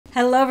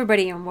Hello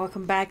everybody and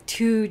welcome back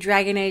to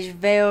Dragon Age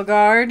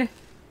Veilguard.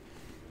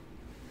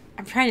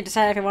 I'm trying to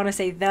decide if I want to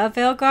say the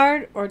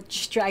Veilguard or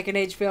just Dragon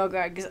Age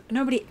Veilguard because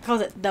nobody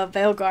calls it the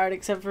Veilguard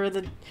except for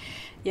the,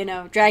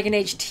 Dragon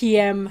Age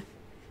TM,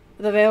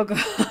 the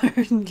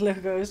Veilguard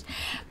logos.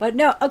 But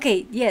no,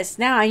 okay, yes,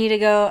 now I need to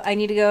go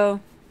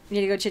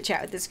chit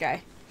chat with this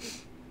guy.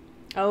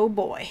 Oh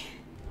boy.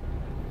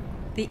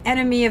 The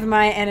enemy of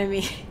my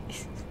enemy.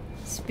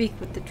 Speak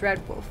with the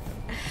Dreadwolf.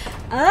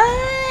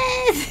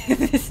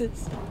 This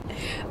is...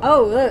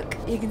 Oh, look.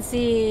 You can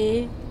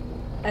see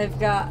I've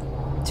got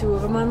 2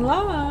 of them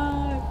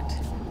unlocked.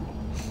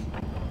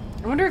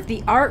 I wonder if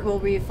the art will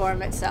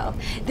reform itself.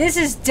 This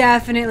is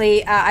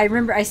definitely... I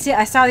remember I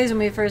saw these when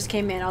we first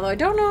came in, although I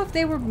don't know if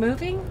they were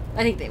moving.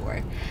 I think they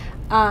were.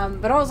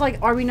 But I was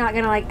like, are we not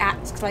going to, like,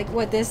 ask, like,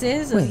 what this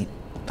is? Wait,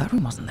 that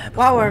room wasn't there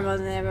before. What room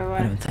wasn't there before?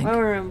 I don't think. What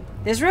room?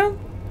 This room?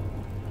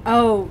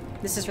 Oh,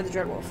 this is for the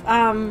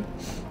Dreadwolf.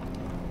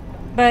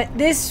 But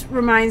this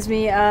reminds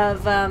me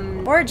of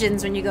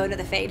Origins when you go to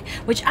the Fade,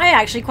 which I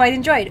actually quite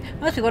enjoyed.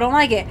 Most people don't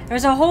like it.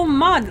 There's a whole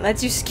mod that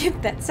lets you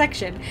skip that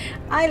section.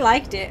 I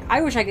liked it.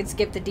 I wish I could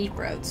skip the deep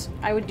roads.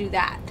 I would do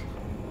that.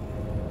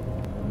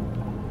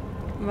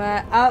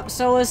 But,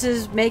 Solas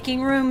is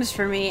making rooms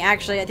for me.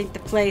 Actually, I think the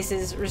place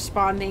is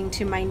responding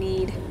to my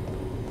need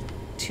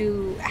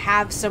to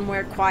have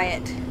somewhere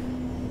quiet.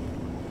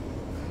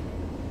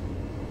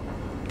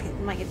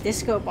 Like a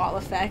disco ball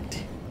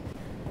effect.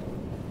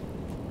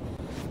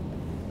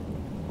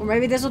 Or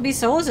maybe this will be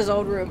Solas'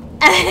 old room.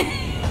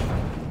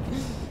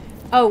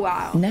 Oh,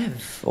 wow.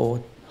 Nev,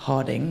 or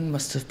Harding,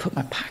 must have put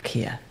my pack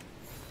here.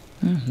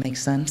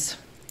 Makes sense.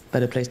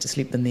 Better place to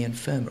sleep than the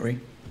infirmary.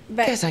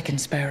 But guess I can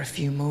spare a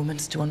few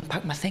moments to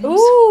unpack my things.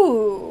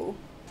 Ooh!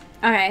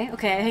 Okay,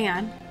 hang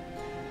on.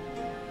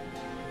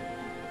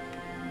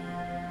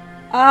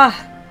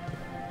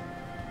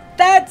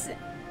 That's...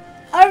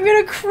 I'm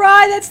gonna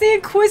cry! That's the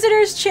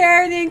Inquisitor's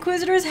chair, the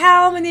Inquisitor's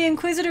helm, and the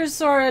Inquisitor's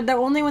sword. The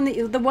only one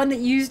the one that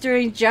used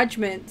during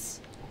judgments.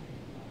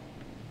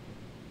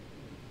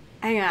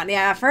 Hang on,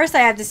 yeah, first I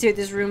have to see what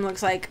this room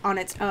looks like on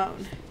its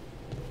own.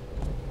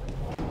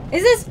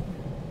 Is this...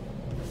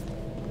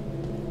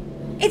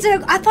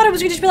 I thought it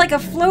was gonna just be like a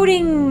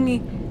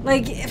floating...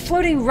 like,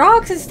 floating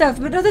rocks and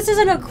stuff, but no, this is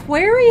an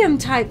aquarium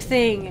type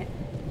thing.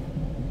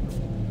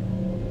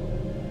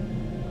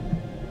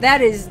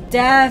 That is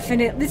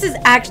definite. This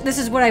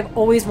is what I've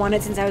always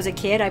wanted since I was a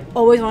kid. I've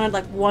always wanted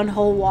like one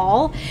whole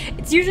wall.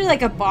 It's usually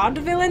like a Bond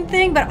villain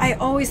thing, but I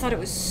always thought it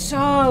was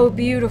so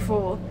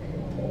beautiful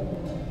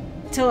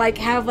to like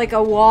have like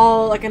a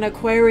wall, like an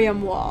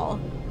aquarium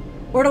wall.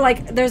 Or to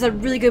like, there's a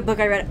really good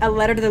book I read, A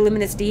Letter to the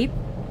Luminous Deep.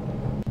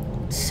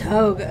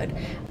 So good.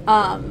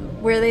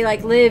 Where they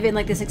like live in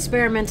like this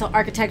experimental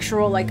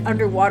architectural like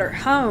underwater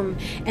home,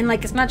 and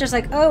like it's not just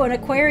like, oh, an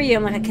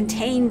aquarium, like a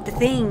contained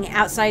thing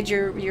outside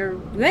your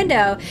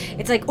window.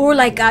 It's like, or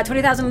like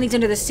 20,000 Leagues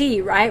Under the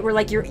Sea, right? Where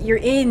like you're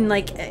in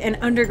like an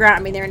underground, I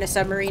mean they're in a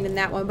submarine in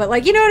that one, but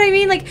like, you know what I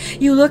mean?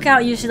 Like you look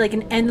out, you see like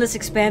an endless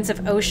expanse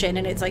of ocean,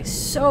 and it's like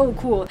so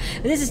cool.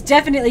 But this is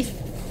definitely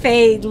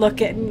Fade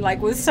looking,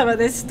 like with some of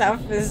this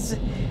stuff is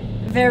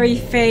very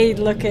Fade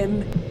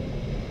looking.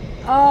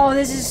 Oh,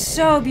 this is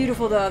so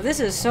beautiful, though. This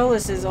is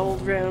Solas'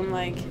 old room.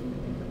 Like,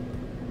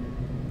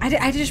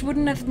 I just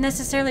wouldn't have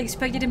necessarily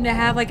expected him to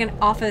have, like, an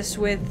office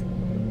with,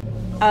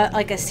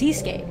 like, a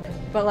seascape.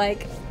 But,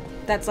 like,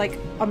 that's, like,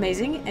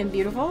 amazing and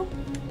beautiful.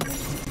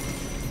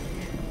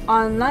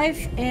 On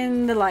Life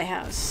in the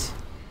Lighthouse.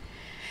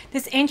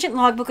 This ancient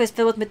logbook is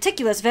filled with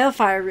meticulous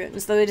Veilfire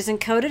runes. Though it is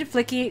encoded,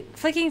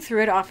 flicking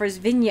through it offers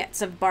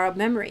vignettes of borrowed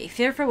memory.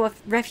 Fearful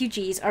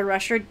refugees are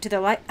ushered to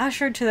the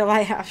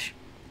lighthouse.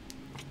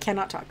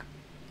 Cannot talk.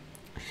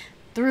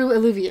 Through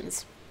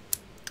illuvians.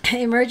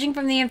 Emerging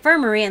from the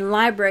infirmary and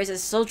libraries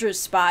as soldiers,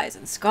 spies,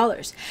 and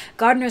scholars,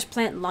 gardeners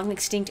plant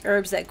long-extinct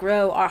herbs that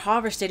grow, are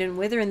harvested, and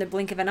wither in the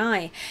blink of an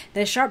eye.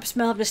 The sharp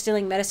smell of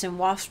distilling medicine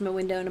wafts from a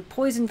window, and a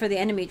poison for the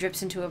enemy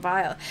drips into a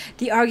vial.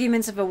 The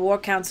arguments of a war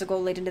council go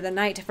late into the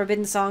night.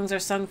 Forbidden songs are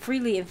sung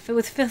freely and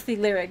with filthy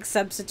lyrics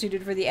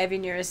substituted for the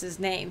Evinuris's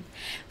name.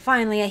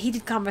 Finally, a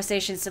heated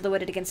conversation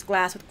silhouetted against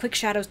glass with quick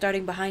shadows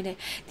darting behind it.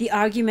 The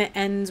argument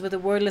ends with a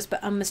wordless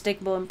but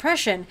unmistakable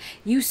impression.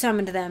 You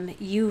summoned them,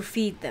 you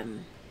feed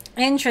them.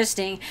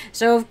 Interesting.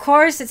 So, of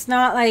course, it's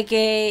not like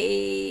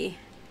a...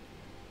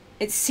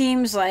 It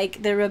seems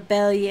like the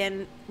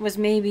rebellion was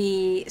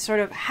maybe sort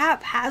of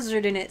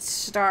haphazard in its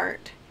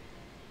start.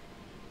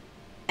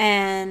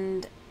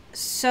 And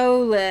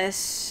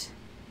Solas...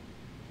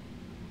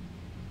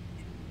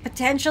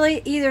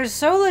 Potentially, either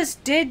Solas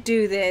did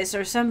do this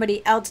or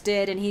somebody else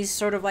did, and he's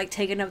sort of like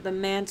taken up the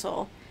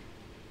mantle.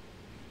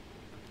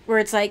 Where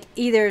it's like,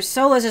 either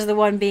Solas is the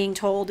one being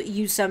told,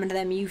 you summoned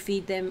them, you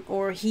feed them,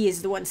 or he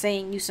is the one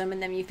saying, you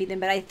summoned them, you feed them.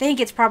 But I think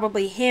it's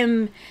probably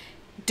him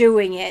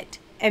doing it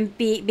and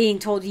being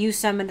told, you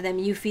summoned them,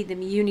 you feed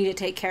them, you need to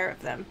take care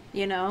of them,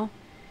 you know?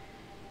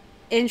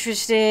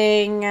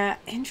 Interesting.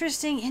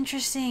 Interesting.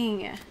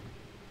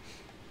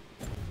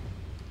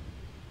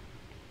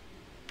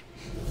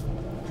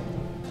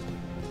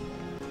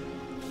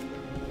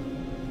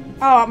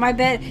 Oh, my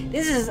bed.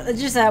 This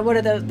is just a, what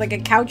are the, like a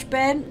couch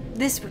bed?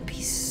 This would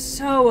be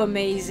so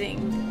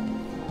amazing.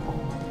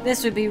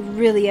 This would be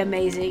really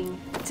amazing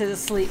to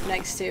sleep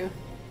next to.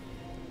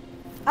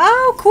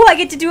 Oh, cool. I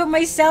get to do it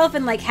myself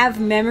and like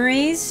have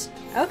memories.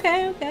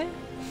 Okay, okay.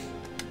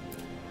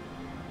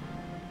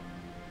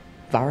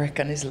 Varric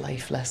and his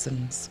life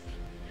lessons.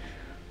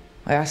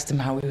 I asked him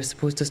how we were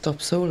supposed to stop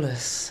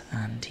Solas,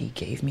 and he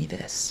gave me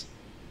this.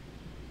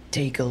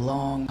 Take a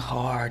long,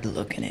 hard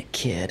look in it,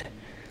 kid.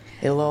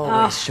 It'll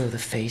always show the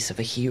face of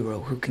a hero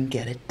who can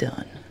get it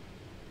done.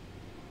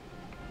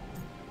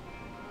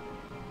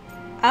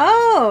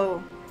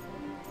 Oh!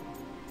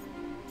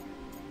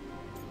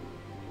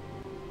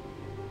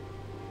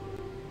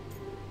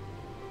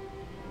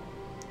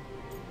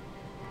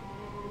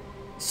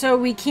 So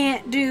we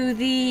can't do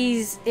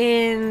these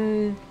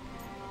in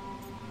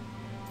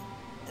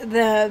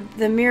the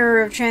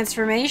Mirror of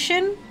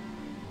Transformation?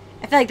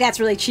 I feel like that's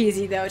really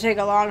cheesy, though. Take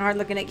a long,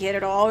 hard-looking at kid.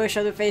 It'll always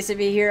show the face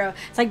of a hero.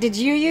 It's like, did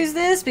you use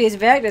this? Because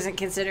Veilguard doesn't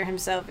consider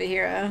himself a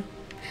hero.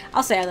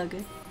 I'll say I look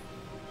good.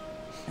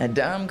 A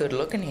damn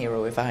good-looking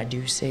hero, if I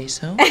do say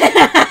so.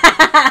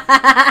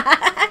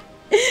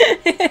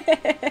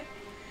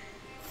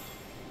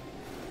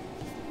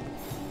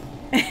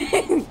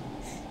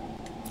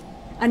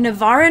 A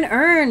Navaran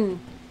urn.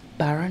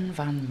 Baron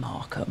van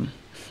Markham.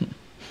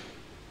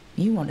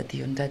 You wanted the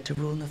undead to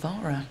rule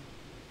Navarra.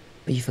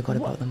 But you forgot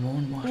about the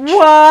Mournwatch.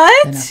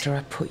 What? Then after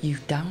I put you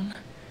down,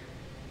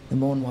 the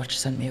Mournwatch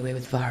sent me away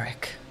with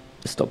Varric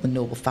to stop the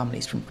noble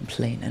families from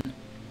complaining.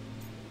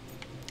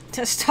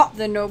 To stop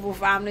the noble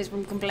families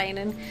from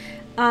complaining.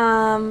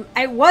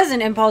 I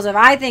wasn't impulsive.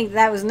 I think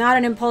that was not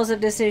an impulsive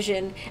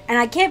decision. And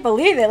I can't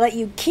believe it let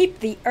you keep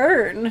the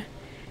urn.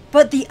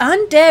 But the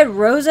undead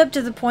rose up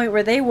to the point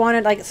where they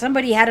wanted, like,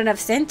 somebody had enough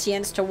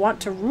sentience to want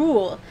to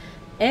rule.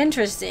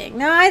 Interesting.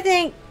 No, I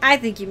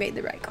think you made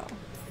the right call.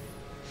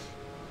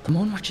 The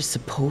Mournwatch is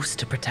supposed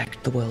to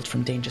protect the world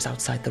from dangers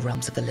outside the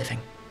realms of the living.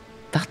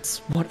 That's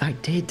what I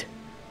did.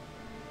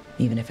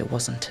 Even if it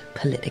wasn't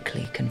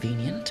politically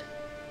convenient.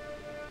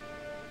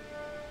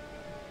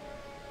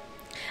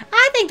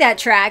 I think that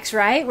tracks,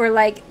 right? We're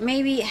like,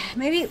 maybe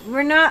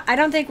we're not, I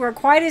don't think we're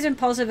quite as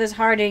impulsive as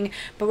Harding,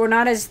 but we're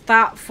not as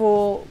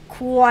thoughtful,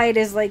 quite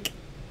as, like,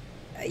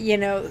 you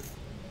know,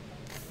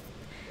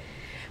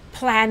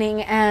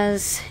 planning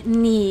as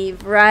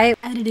Neve, right?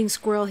 Editing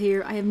squirrel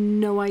here. I have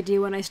no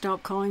idea when I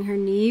stopped calling her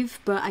Neve,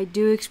 but I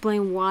do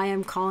explain why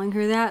I'm calling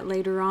her that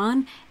later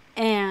on,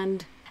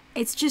 and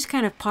it's just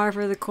kind of par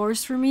for the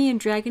course for me in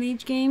Dragon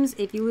Age games.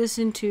 If you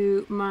listen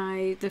to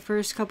the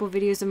first couple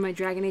videos of my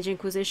Dragon Age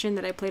Inquisition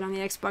that I played on the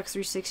Xbox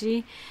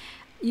 360,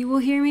 you will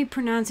hear me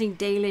pronouncing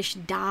Dalish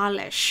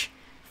Dalish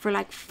for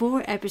like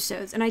 4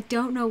 episodes, and I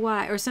don't know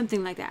why, or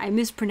something like that. I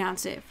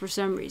mispronounce it for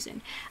some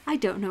reason. I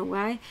don't know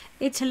why.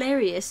 It's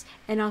hilarious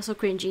and also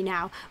cringy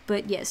now,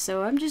 but yes,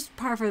 so I'm just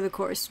par for the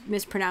course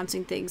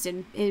mispronouncing things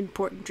in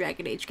important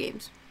Dragon Age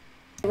games.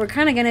 We're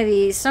kind of gonna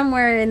be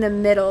somewhere in the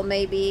middle,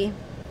 maybe,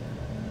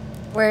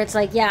 where it's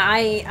like, yeah,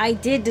 I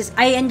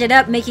ended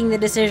up making the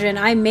decision.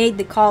 I made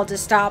the call to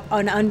stop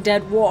an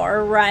undead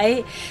war,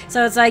 right?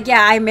 So it's like,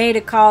 yeah, I made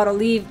a call to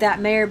leave that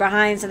mayor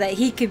behind so that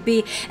he could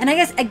be, and I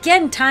guess,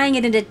 again, tying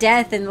it into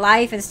death and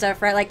life and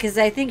stuff, right? Like, because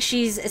I think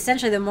she's,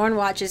 essentially the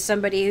Mournwatch is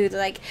somebody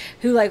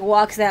who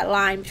walks that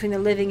line between the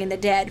living and the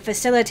dead,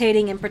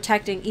 facilitating and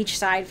protecting each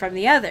side from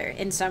the other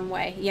in some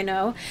way, you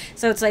know?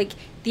 So it's like,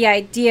 the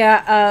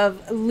idea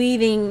of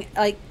leaving,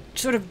 like,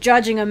 sort of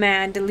judging a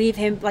man to leave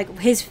him, like,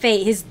 his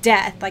fate, his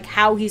death, like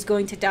how he's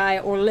going to die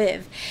or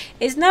live,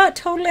 is not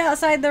totally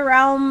outside the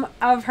realm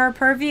of her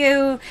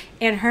purview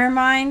in her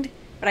mind,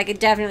 but I could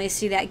definitely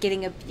see that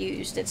getting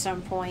abused at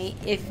some point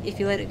if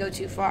you let it go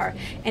too far.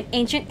 An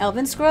ancient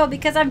elven scroll,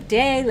 because I'm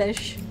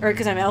Dalish, or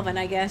because I'm elven,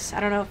 I guess. I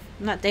don't know,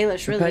 I'm not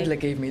Dalish, really. The peddler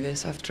gave me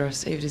this after I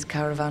saved his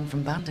caravan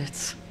from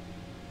bandits.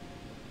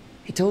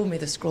 He told me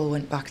the scroll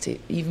went back to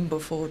even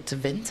before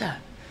Tevinter.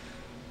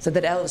 Said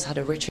that elves had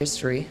a rich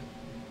history,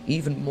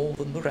 even more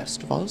than the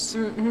rest of us.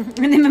 And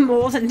even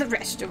more than the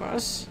rest of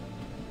us.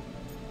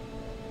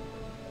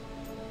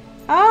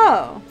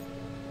 Oh.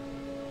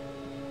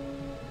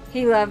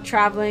 He loved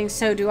traveling,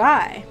 so do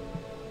I.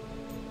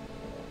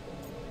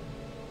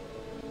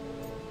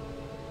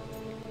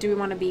 Do we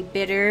want to be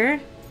bitter?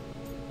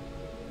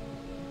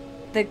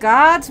 The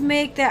gods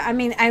make that, I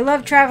mean, I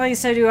love traveling,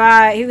 so do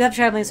I. He loved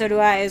traveling, so do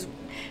I.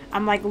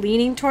 I'm like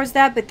leaning towards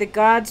that, but the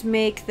gods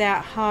make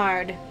that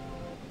hard.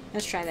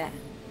 Let's try that.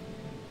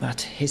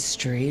 That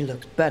history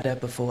looked better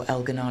before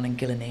Elganon and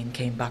Gillinane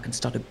came back and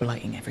started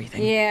blighting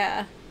everything.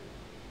 Yeah.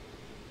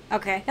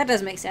 Okay, that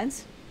does make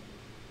sense.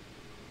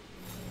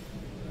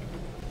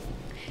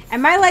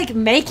 Am I, like,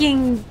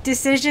 making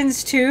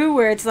decisions, too,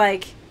 where it's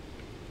like,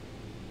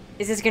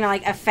 is this gonna,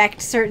 like,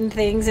 affect certain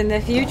things in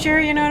the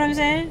future, you know what I'm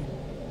saying?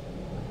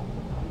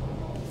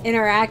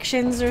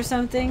 Interactions or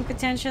something,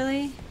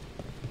 potentially?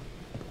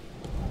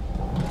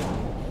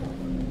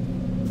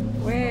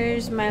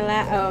 Where's my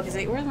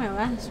where's my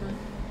last one?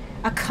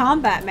 A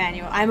combat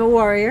manual. I'm a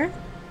warrior.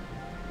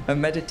 A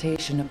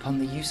meditation upon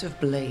the use of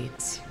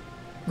blades.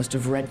 Must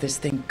have read this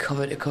thing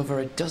cover to cover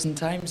a dozen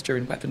times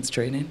during weapons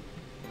training.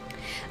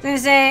 I was gonna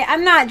say,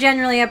 I'm not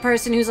generally a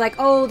person who's like,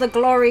 oh, the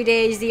glory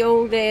days, the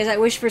old days, I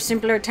wish for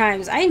simpler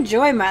times. I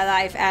enjoy my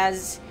life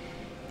as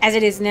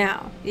it is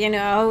now, you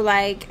know?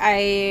 Like,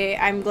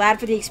 I'm glad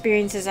for the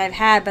experiences I've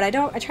had, but I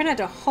try not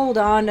to hold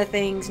on to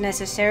things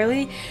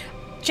necessarily.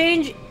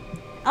 Change,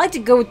 I like to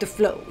go with the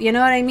flow, you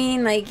know what I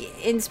mean? Like,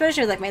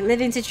 especially like my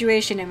living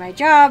situation and my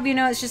job, you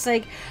know, it's just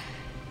like,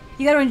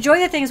 you gotta enjoy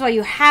the things while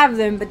you have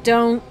them, but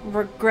don't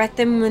regret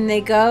them when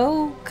they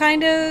go,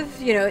 kind of.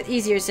 You know,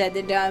 easier said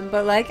than done,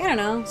 but like, I don't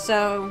know,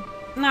 so,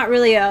 not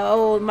really a,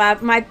 oh,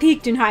 my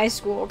peaked in high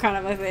school kind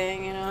of a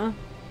thing, you know?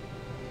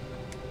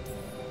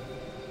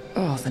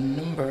 Oh, the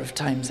number of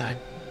times I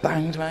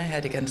banged my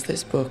head against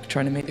this book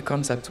trying to make the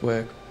concepts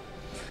work.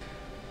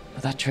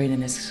 But that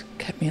training has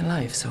kept me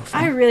alive so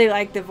far. I really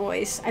like the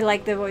voice. I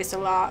like the voice a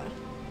lot.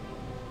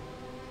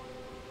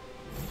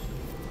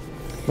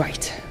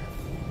 Right.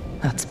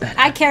 That's better.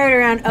 I carried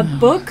around a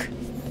book.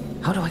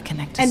 How do I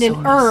connect to and Solas?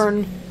 an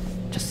urn.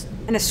 Just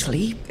and a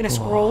sleep? And a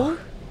scroll.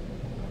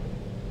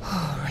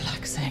 Oh,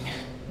 relaxing.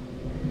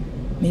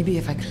 Maybe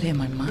if I clear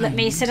my mind. Let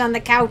me sit on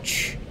the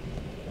couch.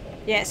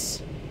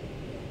 Yes.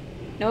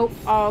 Nope.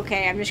 Oh,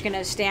 okay. I'm just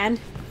gonna stand.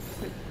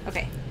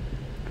 Okay.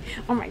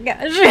 Oh my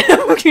gosh.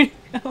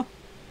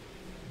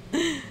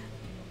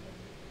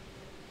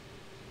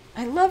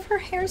 I love her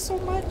hair so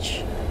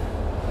much.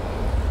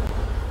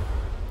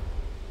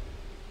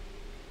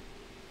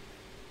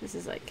 This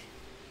is like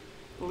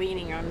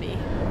leaning on me.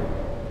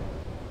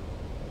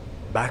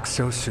 Back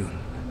so soon.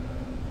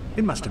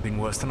 It must have been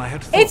worse than I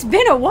had thought. It's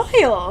been a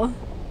while.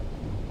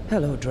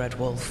 Hello,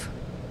 Dreadwolf.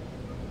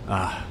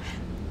 Ah,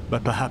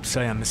 but perhaps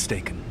I am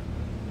mistaken.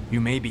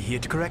 You may be here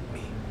to correct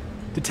me,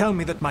 to tell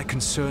me that my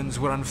concerns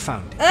were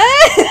unfounded.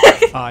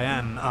 I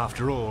am,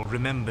 after all,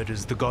 remembered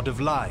as the god of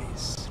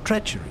lies,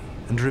 treachery,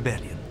 and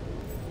rebellion.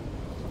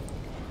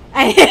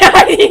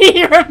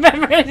 I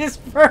remember this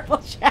purple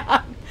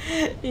chap.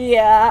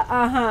 Yeah,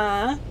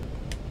 uh-huh.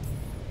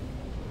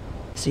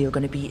 So you're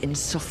gonna be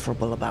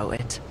insufferable about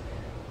it.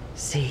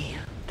 See,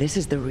 this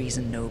is the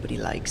reason nobody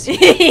likes you.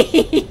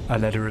 I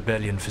led a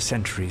rebellion for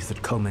centuries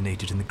that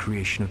culminated in the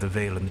creation of the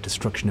Veil and the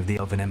destruction of the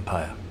Elven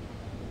Empire.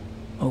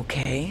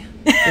 Okay,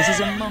 this is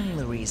among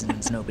the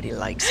reasons nobody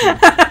likes you.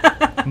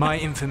 My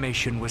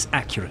information was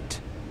accurate.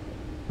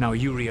 Now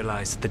you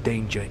realize that the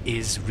danger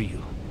is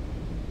real.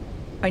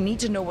 I need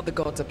to know what the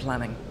gods are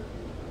planning.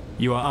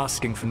 You are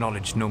asking for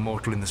knowledge no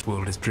mortal in this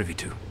world is privy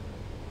to.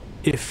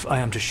 If I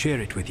am to share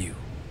it with you,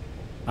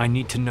 I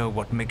need to know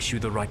what makes you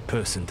the right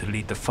person to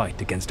lead the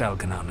fight against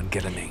Algernon and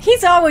Gillenane.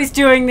 He's always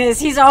doing this.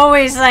 He's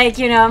always like,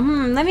 you know,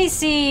 let me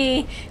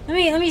see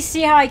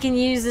how I can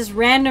use this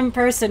random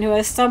person who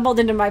has stumbled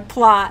into my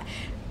plot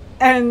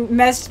and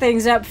messed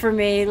things up for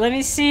me. Let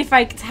me see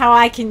how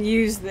I can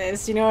use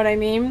this. You know what I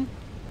mean?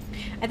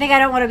 I think I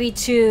don't want to be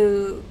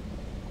too,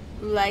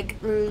 like,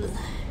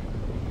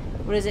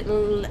 what is it?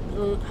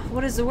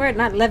 What is the word?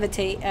 Not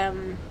levitate.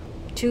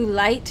 Too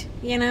light,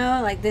 you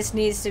know? Like, this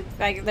needs to,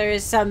 like, there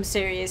is some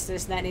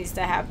seriousness that needs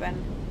to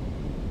happen.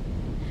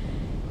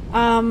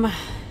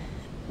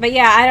 But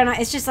yeah, I don't know.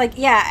 It's just like,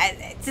 yeah,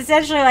 it's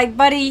essentially like,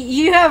 buddy,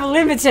 you have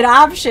limited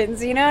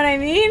options, you know what I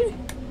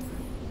mean?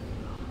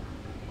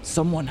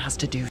 Someone has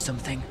to do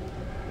something.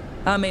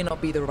 I may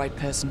not be the right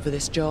person for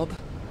this job,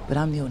 but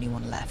I'm the only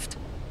one left.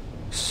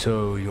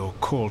 So your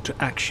call to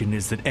action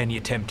is that any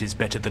attempt is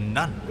better than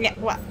none? Yeah,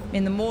 what?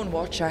 In the Morn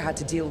Watch, I had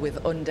to deal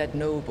with undead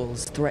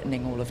nobles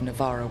threatening all of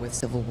Navarra with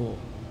civil war.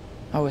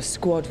 Our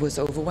squad was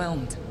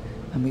overwhelmed,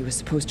 and we were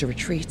supposed to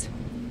retreat.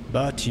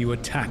 But you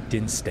attacked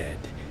instead,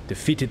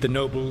 defeated the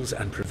nobles,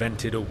 and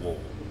prevented a war.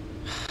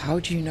 How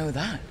do you know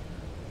that?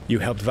 You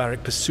helped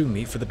Varric pursue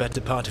me for the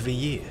better part of a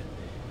year.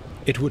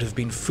 It would have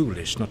been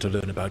foolish not to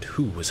learn about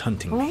who was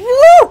hunting me.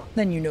 Woo!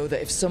 Then you know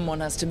that if someone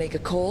has to make a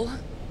call,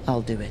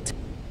 I'll do it.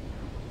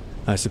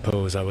 I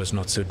suppose I was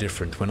not so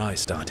different when I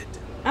started.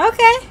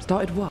 Okay.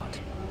 Started what?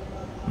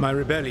 My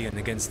rebellion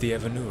against the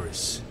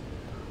Evanuris.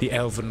 The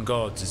elven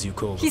gods, as you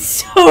call them. He's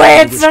so They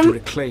wish to handsome.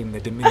 reclaim their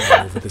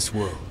dominion over this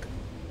world.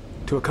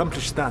 To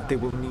accomplish that, they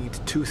will need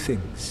two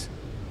things.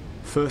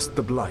 First,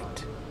 the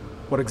Blight.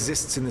 What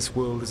exists in this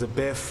world is a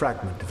bare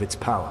fragment of its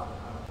power.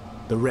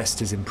 The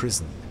rest is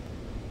imprisoned.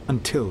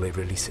 Until they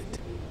release it.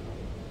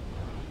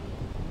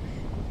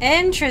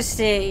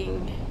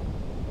 Interesting.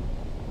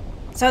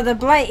 So the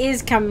blight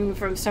is coming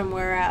from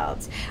somewhere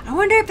else. I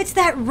wonder if it's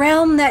that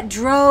realm that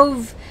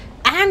drove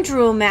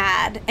Andrew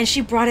mad and she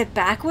brought it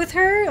back with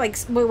her? Like,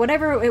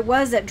 whatever it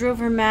was that drove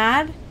her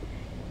mad?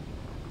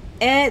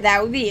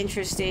 That would be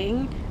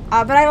interesting.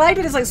 But I like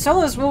it. It's like,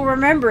 Solas will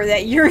remember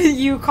that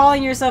you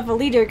calling yourself a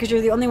leader because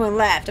you're the only one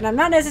left. And I'm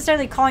not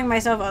necessarily calling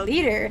myself a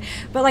leader,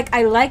 but like,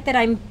 I like that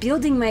I'm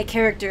building my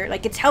character.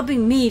 Like, it's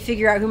helping me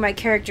figure out who my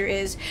character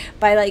is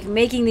by like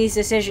making these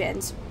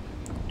decisions.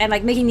 And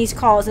like making these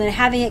calls and then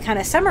having it kind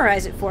of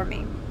summarize it for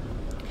me.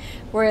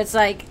 Where it's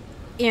like,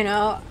 you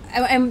know,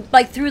 and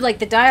like through like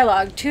the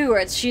dialogue too,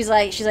 where she's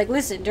like,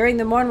 listen, during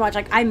the morn watch,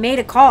 like I made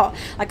a call,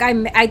 like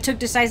I took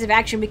decisive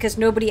action because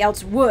nobody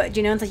else would,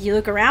 you know. It's like you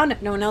look around,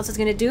 if no one else is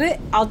gonna do it,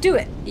 I'll do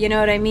it, you know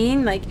what I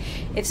mean? Like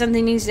if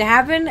something needs to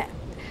happen,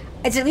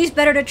 it's at least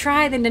better to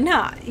try than to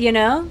not, you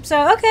know.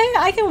 So okay,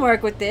 I can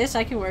work with this.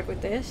 Let's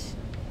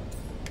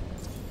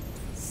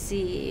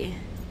see.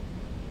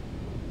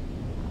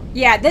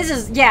 Yeah,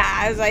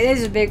 I was like, this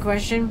is a big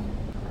question.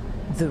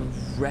 The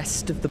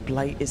rest of the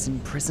Blight is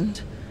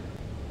imprisoned?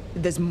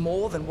 There's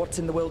more than what's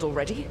in the world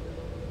already?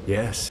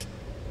 Yes.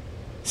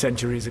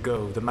 Centuries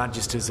ago, the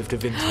Magisters of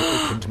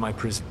Tevinter opened my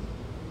prison.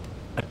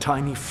 A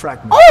tiny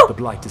fragment of the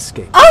Blight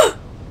escaped.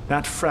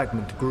 That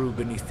fragment grew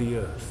beneath the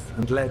earth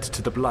and led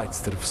to the Blights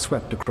that have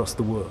swept across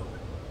the world.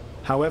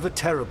 However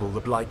terrible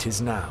the Blight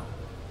is now,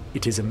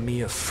 it is a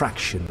mere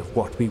fraction of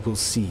what we will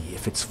see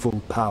if its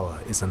full power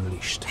is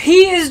unleashed.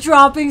 He is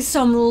dropping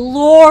some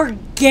lore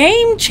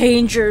game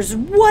changers.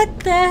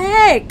 What the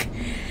heck?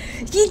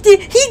 He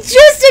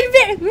just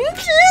admitted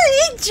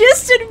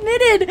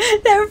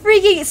that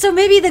freaking... So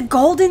maybe the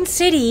Golden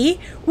City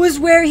was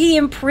where he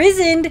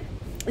imprisoned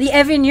the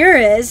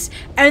Evenurus,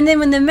 and then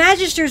when the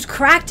Magisters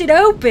cracked it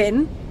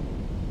open,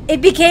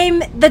 it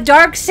became the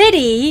Dark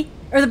City,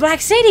 or the Black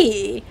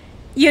City,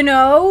 you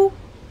know?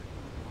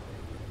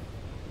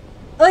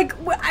 Like,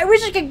 I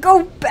wish I could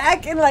go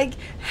back and, like,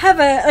 have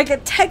a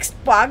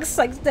text box,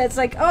 like, that's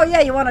like, oh, yeah,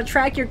 you want to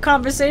track your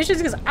conversations?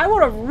 Because I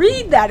want to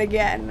read that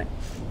again.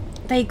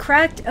 They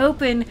cracked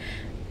open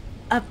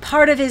a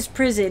part of his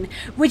prison,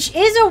 which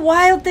is a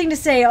wild thing to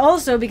say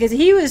also, because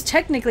he was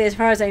technically, as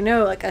far as I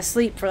know, like,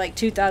 asleep for, like,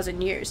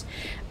 2,000 years.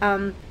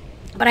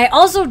 But I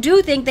also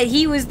do think that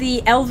he was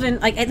the elven,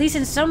 like, at least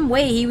in some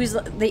way, he was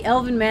the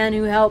elven man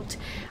who helped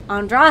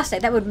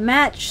Andraste. That would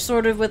match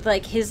sort of with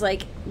like his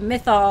like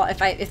mythol,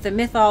 if the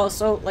mythol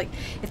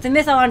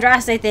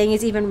Andraste thing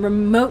is even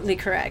remotely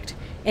correct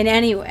in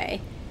any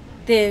way,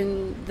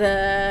 then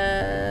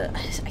I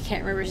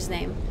can't remember his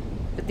name,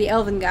 but the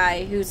elven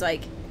guy who's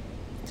like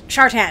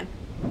Shartan,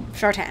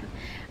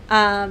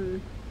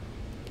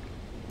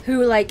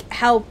 who like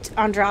helped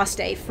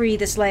Andraste free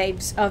the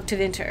slaves of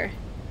Tevinter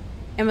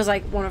and was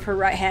like one of her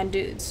right hand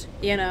dudes,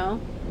 you know.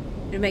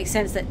 It makes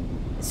sense that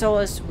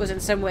Solas was in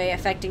some way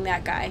affecting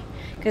that guy,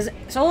 because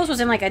Solas was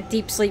in like a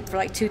deep sleep for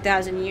like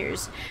 2,000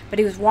 years, but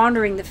he was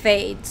wandering the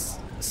Fades,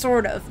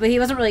 sort of, but he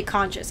wasn't really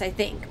conscious, I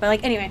think. But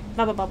like, anyway,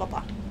 blah blah blah blah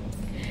blah.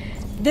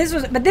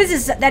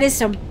 That is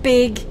some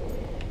big.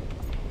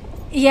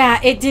 Yeah,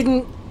 it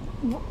didn't.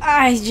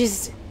 I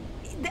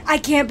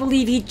can't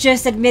believe he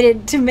just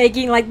admitted to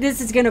making, like, this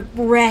is gonna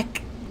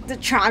wreck the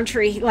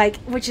Chantry, like,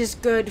 which is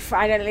good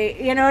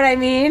finally. You know what I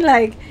mean?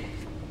 Like.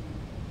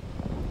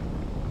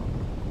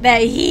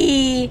 That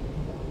he...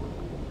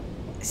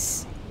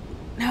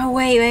 No,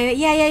 wait.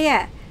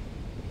 Yeah.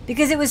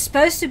 Because it was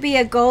supposed to be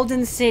a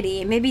golden city,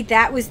 and maybe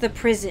that was the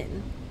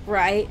prison,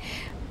 right?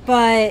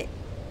 But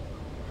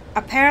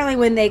apparently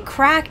when they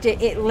cracked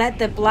it, it let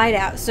the Blight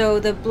out. So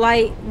the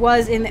Blight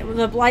was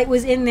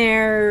in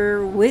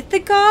there with the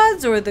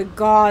gods, or the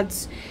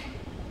gods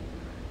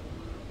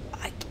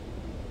like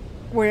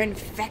were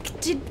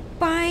infected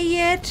by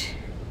it?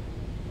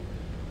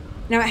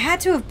 Now, it had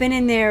to have been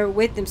in there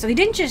with them. So he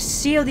didn't just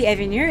seal the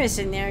Evenurus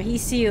in there. He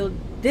sealed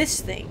this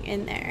thing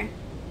in there.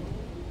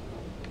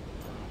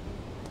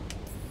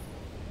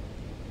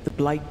 The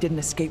Blight didn't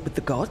escape with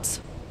the gods?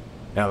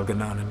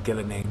 Elganon and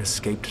Gillenane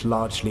escaped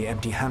largely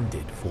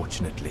empty-handed,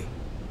 fortunately.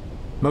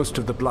 Most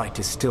of the Blight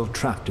is still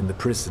trapped in the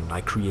prison I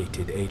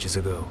created ages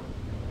ago.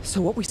 So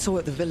what we saw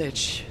at the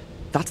village,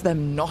 that's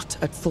them not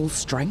at full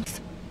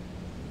strength?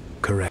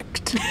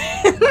 Correct.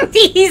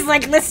 He's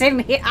like,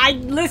 listen,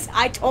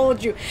 I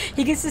told you.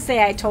 He gets to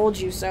say I told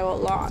you so a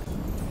lot.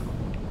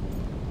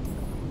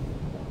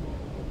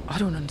 I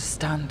don't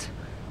understand.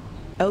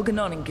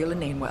 Elganon and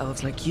Gillenane were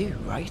elves like you,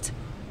 right?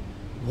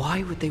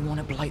 Why would they want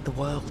to blight the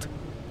world?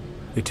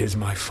 It is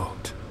my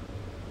fault.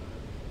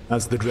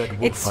 As the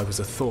Dread Wolf, I was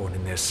a thorn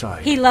in their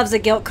side. He loves a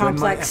guilt When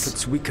complex. my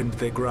efforts weakened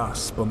their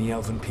grasp on the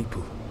elven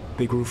people,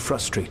 they grew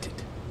frustrated,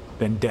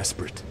 then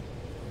desperate.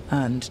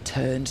 And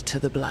turned to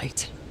the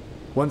Blight.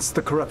 Once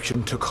the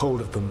corruption took hold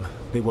of them,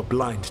 they were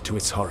blind to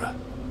its horror.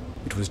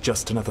 It was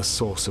just another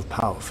source of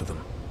power for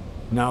them.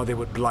 Now they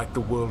would blight the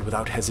world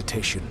without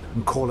hesitation,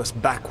 and call us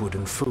backward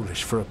and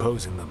foolish for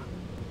opposing them.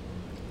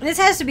 This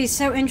has to be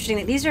so interesting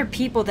that these are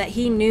people that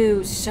he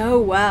knew so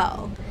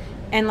well,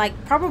 and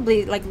like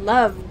probably like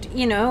loved,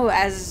 you know,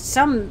 as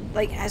some,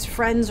 like, as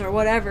friends or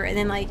whatever, and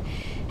then like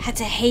had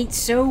to hate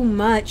so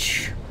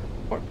much,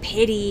 or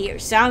pity or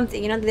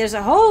something, you know. There's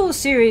a whole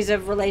series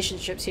of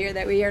relationships here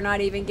that we are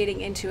not even getting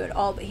into at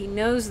all, but he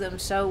knows them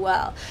so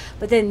well.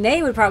 But then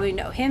they would probably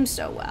know him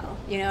so well,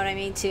 you know what I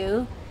mean,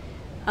 too.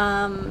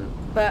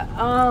 But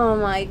oh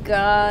my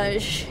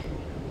gosh,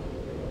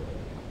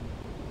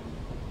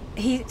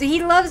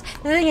 he loves,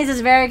 the thing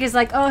is Varric is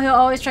like, oh, he'll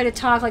always try to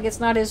talk like it's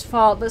not his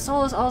fault, but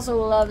Solas also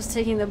loves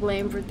taking the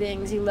blame for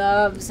things. He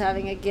loves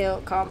having a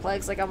guilt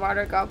complex, like a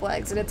martyr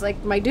complex, and it's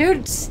like, my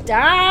dude,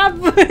 stop.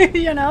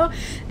 You know,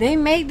 they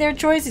made their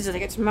choices.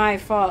 Like, it's my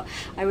fault,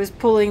 I was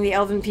pulling the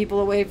elven people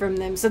away from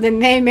them, so then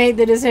they made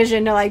the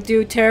decision to like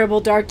do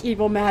terrible dark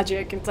evil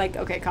magic. It's like,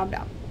 okay, calm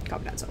down,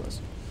 Solas.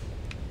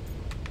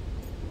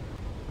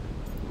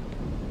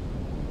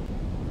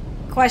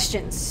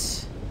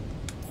 Questions?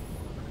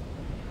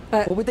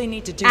 But what would they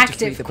need to do to free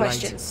active the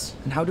questions.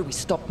 Blight? And how do we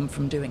stop them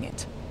from doing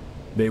it?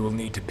 They will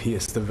need to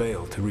pierce the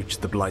veil to reach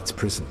the Blight's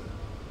prison.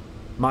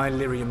 My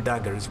lyrium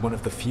dagger is one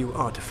of the few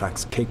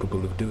artifacts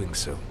capable of doing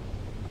so.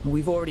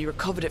 We've already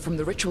recovered it from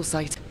the ritual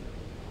site.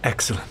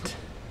 Excellent.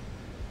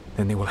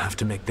 Then they will have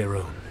to make their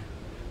own.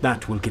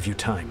 That will give you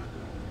time.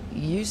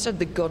 You said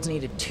the gods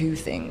needed 2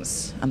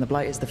 things, and the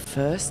Blight is the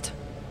first?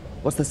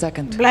 What's the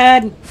second?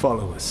 Blood.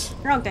 Followers.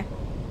 Okay.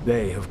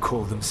 They have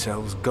called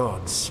themselves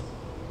gods.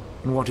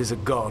 And what is a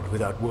god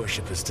without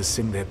worshippers to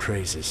sing their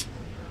praises?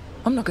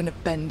 I'm not gonna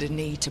bend a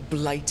knee to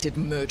blighted,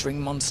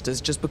 murdering monsters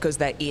just because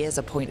their ears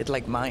are pointed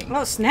like mine.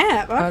 Oh,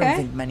 snap. Okay. I don't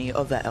think many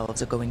other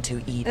elves are going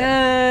to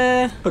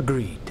either.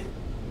 Agreed.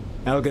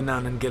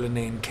 Elganan and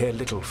Gillenane care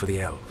little for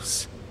the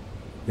elves.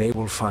 They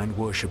will find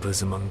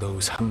worshippers among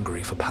those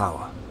hungry for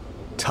power.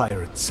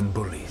 Tyrants and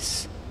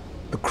bullies.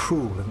 The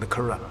cruel and the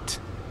corrupt,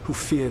 who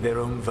fear their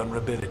own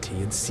vulnerability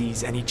and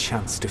seize any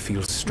chance to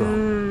feel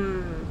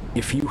strong.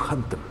 If you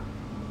hunt them,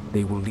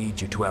 they will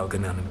lead you to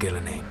Elganan and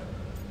Gillenane.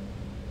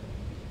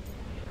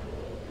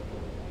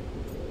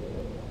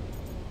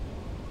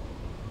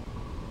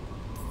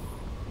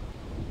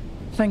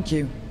 Thank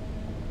you.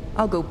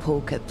 I'll go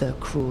poke at the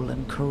cruel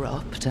and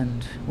corrupt,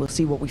 and we'll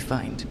see what we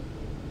find.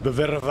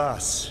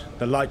 Beveravas,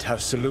 the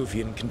lighthouse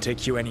Soluvian, can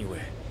take you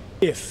anywhere,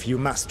 if you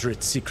master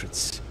its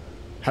secrets.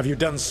 Have you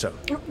done so?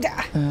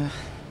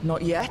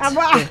 Not yet,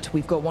 but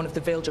we've got one of the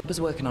Veil Jumpers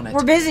working on it.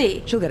 We're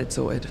busy. She'll get it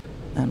sorted,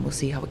 and we'll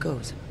see how it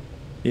goes.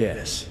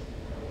 Yes.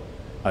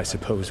 I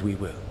suppose we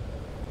will.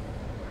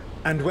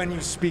 And when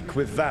you speak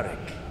with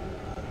Varric,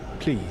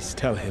 please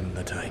tell him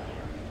that I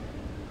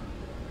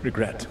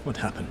regret what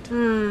happened.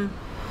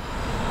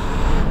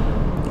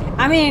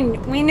 I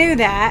mean, we knew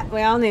that.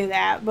 We all knew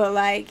that. But,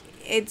 like,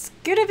 it's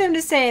good of him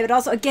to say. But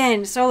also,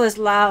 again, Solas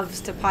loves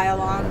to pile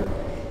on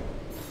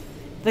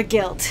the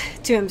guilt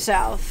to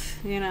himself,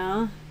 you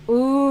know?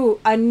 Ooh,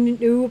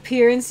 new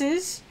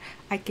appearances.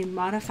 I can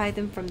modify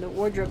them from the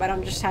wardrobe. I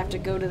don't just have to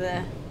go to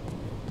the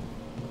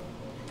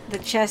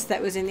chest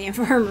that was in the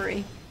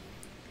infirmary.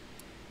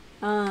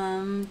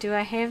 Do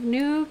I have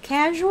new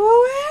casual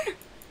wear?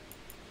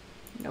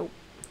 Nope.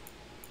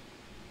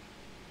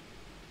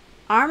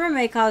 Armor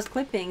may cause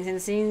clippings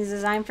and seems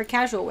designed for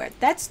casual wear.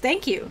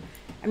 Thank you.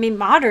 I mean,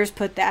 modders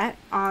put that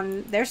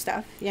on their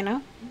stuff, you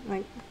know?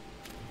 Like,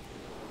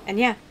 and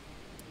yeah.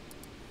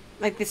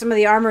 Like, some of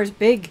the armor is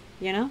big,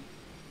 you know?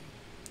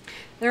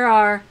 There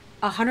are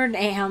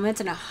 108 helmets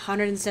and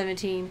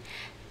 117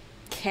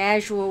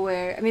 casual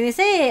wear. I mean, they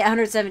say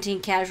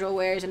 117 casual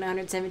wears and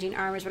 117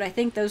 armors, but I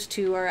think those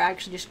two are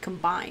actually just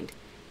combined,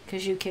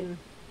 because you can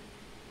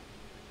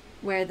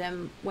wear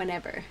them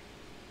whenever.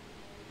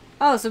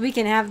 Oh, so we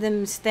can have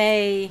them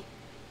stay.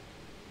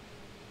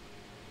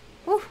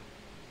 Whew.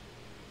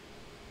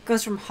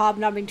 Goes from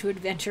hobnobbing to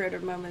adventure at a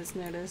moment's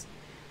notice.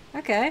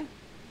 Okay.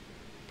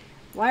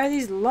 Why are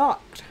these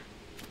locked?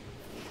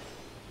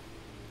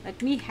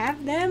 Let me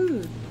have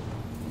them.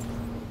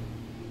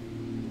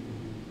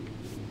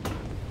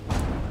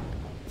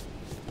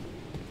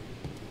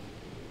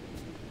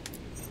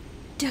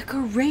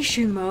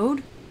 Decoration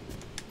mode?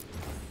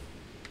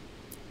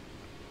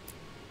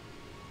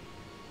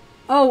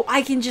 Oh,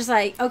 I can just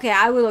like, okay,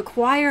 I will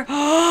acquire.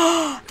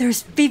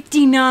 There's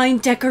 59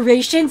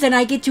 decorations and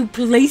I get to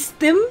place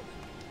them?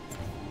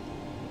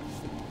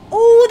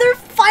 Oh, they're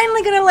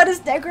finally gonna let us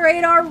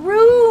decorate our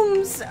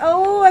rooms.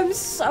 Oh, I'm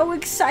so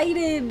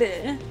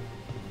excited.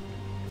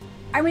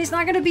 I mean, it's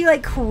not gonna be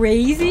like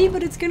crazy,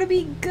 but it's gonna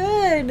be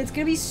good. It's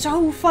gonna be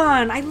so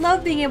fun. I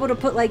love being able to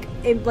put like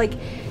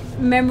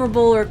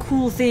memorable or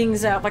cool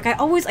things up. Like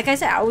I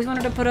said, I always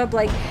wanted to put up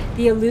like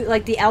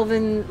the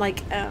elven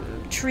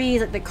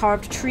trees, like the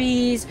carved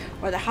trees,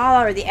 or the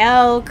Hala or the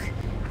elk.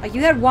 Like,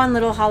 you had one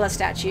little Hala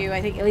statue,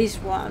 I think, at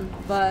least one,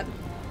 but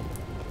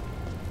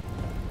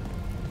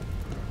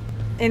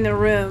in the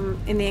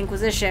room in the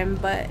Inquisition,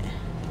 but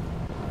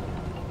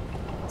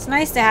it's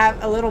nice to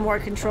have a little more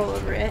control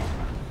over it.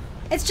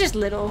 It's just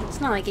little. It's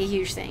not like a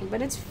huge thing,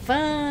 but it's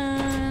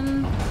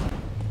fun.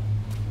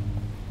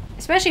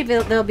 Especially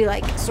if they'll be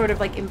like sort of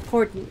like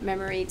important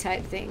memory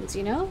type things,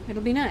 you know?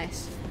 It'll be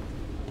nice.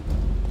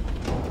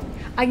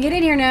 I can get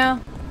in here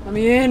now. Let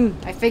me in.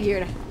 I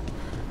figured.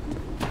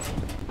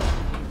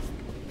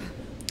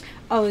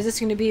 Oh, is this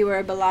going to be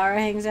where Balara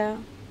hangs out?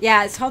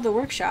 Yeah, it's called the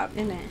workshop,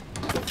 isn't it?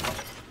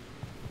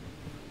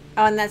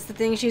 Oh, and that's the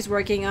thing she's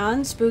working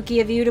on.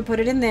 Spooky of you to put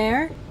it in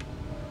there.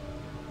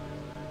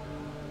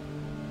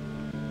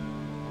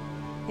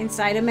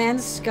 Inside a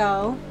man's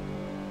skull.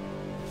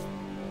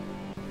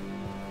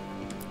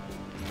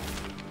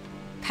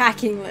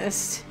 Packing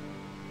list.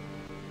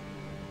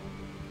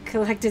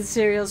 Collected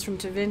cereals from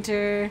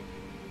Tevinter.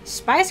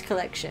 Spice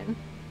collection.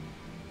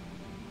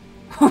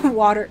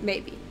 Water,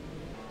 maybe.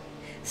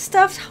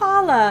 Stuffed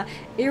Hala.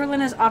 Irulan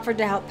has offered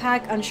to help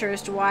pack, unsure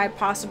as to why.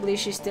 Possibly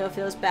she still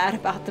feels bad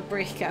about the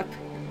breakup.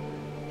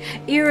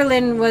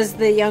 Irulan was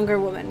the younger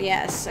woman,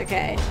 yes,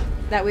 okay.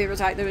 That we were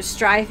talking, there was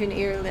strife in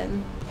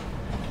Irulan.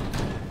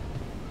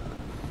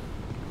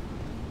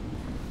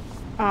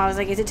 Oh, I was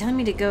like, is it telling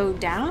me to go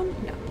down?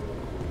 No.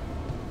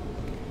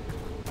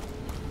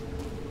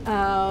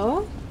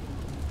 Oh.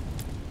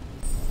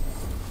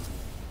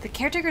 The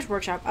Caretaker's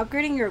Workshop.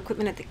 Upgrading your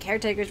equipment at the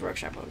Caretaker's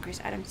Workshop will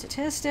increase item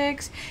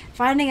statistics.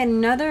 Finding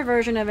another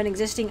version of an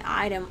existing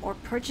item or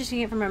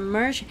purchasing it from a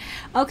merchant.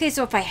 Okay,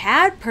 so if I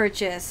had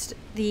purchased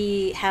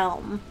the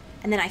helm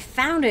and then I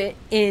found it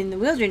in the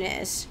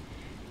wilderness,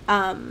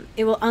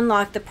 it will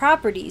unlock the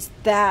properties.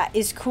 That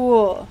is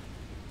cool.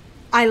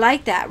 I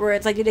like that, where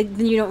it's like you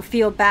don't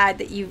feel bad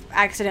that you've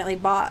accidentally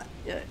bought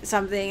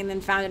something and then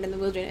found it in the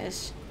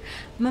wilderness.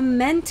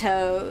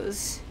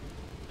 Mementos.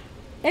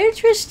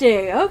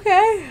 Interesting.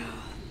 Okay.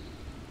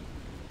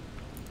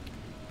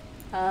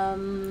 I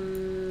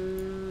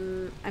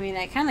mean,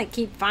 I kind of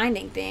keep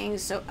finding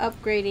things, so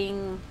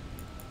upgrading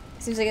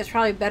seems like it's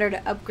probably better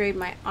to upgrade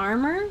my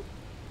armor.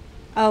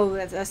 Oh,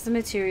 that's the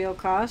material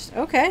cost.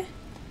 Okay.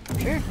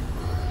 Sure.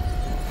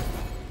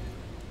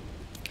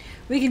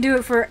 We can do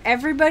it for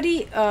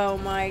everybody. Oh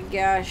my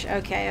gosh.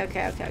 Okay.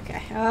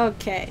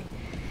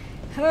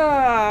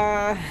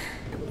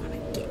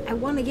 I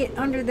want to get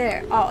under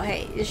there. Oh,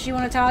 hey, does she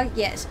want to talk?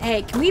 Yes.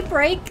 Hey, can we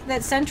break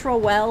that central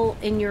well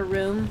in your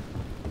room?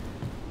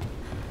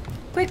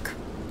 Quick.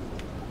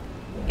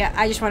 Yeah,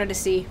 I just wanted to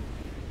see.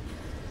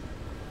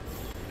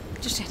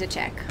 Just had to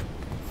check.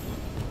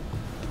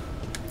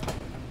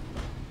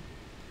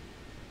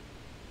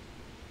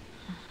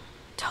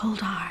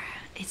 Toldar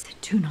is a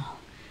Tunal.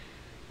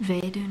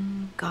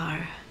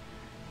 Veilguard,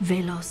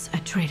 Velos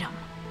Atreidim.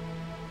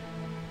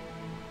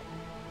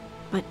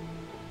 But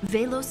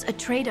Velos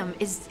Atreidim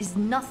is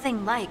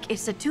nothing like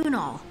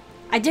Isatunal.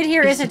 I did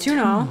hear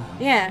Isatunal.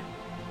 Yeah.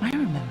 I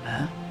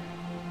remember.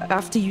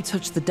 After you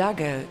touched the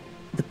dagger,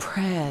 the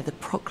prayer, the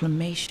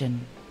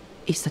proclamation,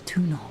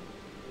 Isatunal.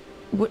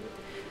 What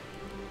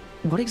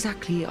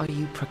exactly are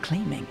you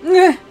proclaiming?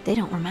 They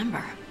don't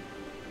remember.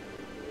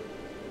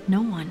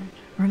 No one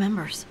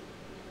remembers.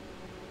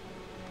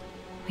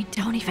 We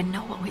don't even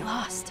know what we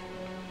lost.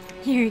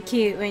 You're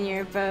cute when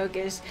you're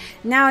focused.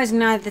 Now is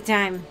not the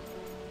time.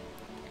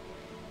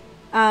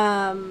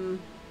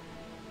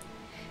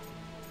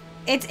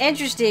 It's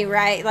interesting,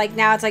 right? Like,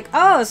 now it's like,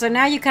 oh, so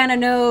now you kind of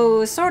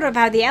know sort of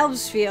how the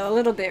elves feel a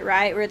little bit,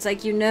 right? Where it's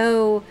like, you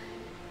know,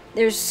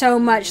 there's so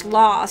much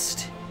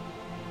lost.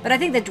 But I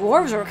think the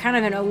dwarves are kind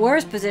of in a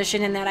worse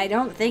position in that I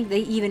don't think they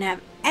even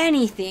have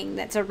anything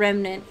that's a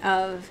remnant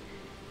of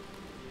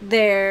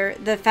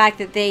the fact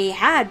that they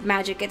had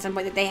magic at some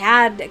point, that they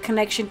had a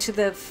connection to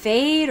the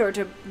Fade or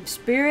to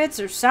spirits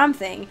or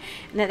something,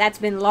 and that's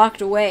been locked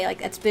away. Like,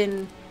 that's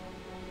been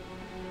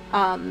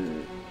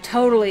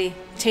totally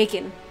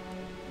taken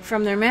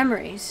from their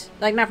memories.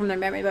 Like, not from their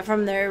memory, but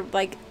from their,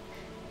 like,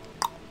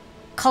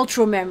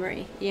 cultural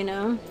memory, you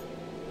know?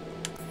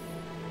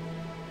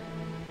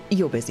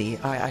 You're busy.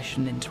 I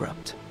shouldn't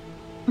interrupt.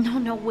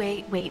 No,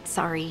 wait,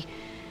 sorry.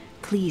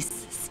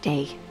 Please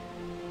stay.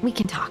 We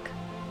can talk.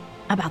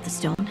 About the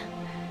stone.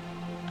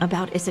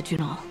 About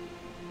Isatunal.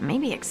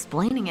 Maybe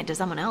explaining it to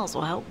someone else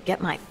will help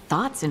get my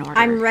thoughts in order.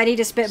 I'm ready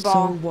to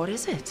spitball. So what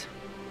is it?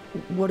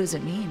 What does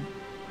it mean?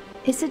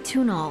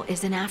 Isatunal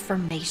is an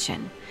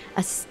affirmation.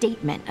 A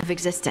statement of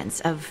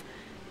existence, of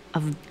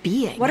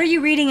being. What are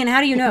you reading and how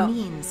do you know? It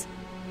means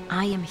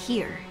I am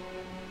here.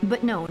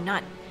 But no,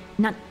 not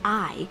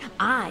I.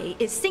 I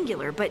is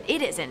singular, but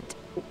it isn't.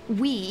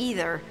 We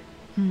either.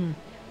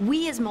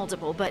 We is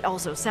multiple, but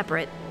also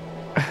separate.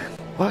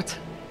 What?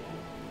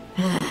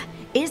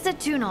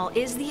 Isatunal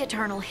is the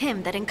eternal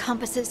hymn that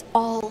encompasses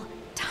all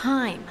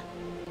time.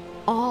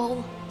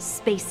 All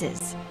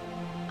spaces.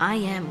 I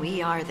am,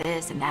 we are,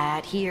 this and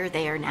that, here,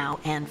 there, now,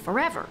 and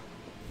forever.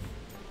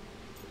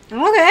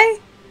 Okay.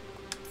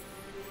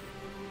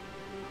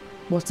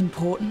 What's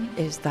important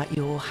is that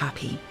you're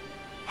happy.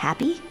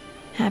 Happy?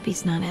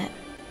 Happy's not it.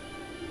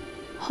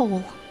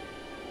 Whole.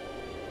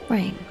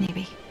 Right,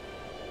 maybe.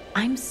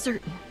 I'm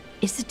certain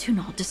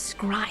Isatunal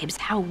describes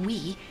how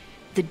we,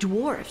 the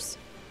dwarves,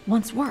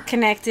 once were.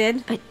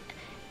 Connected. But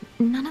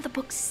none of the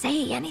books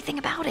say anything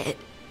about it.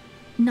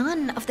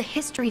 None of the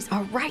histories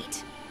are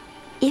right.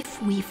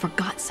 If we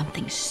forgot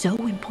something so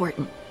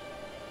important,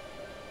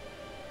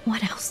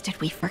 what else did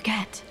we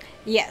forget?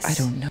 Yes. I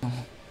don't know.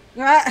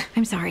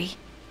 I'm sorry.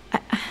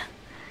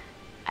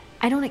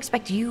 I don't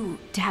expect you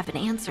to have an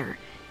answer.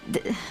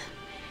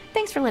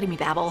 Thanks for letting me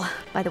babble,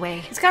 by the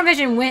way. This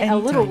conversation went a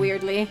little Anytime.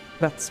 weirdly.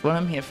 That's what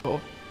I'm here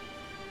for.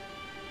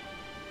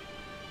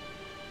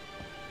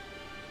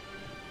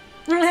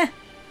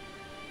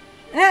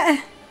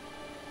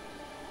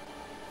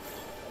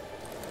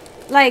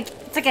 Like,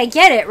 it's like I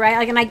get it, right?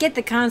 Like, and I get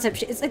the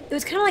concept. It's like, it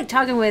was kind of like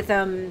talking with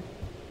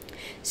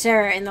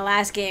Sarah in the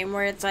last game,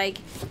 where it's like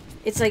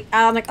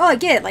I'm like, oh, I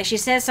get it. Like, she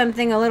says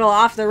something a little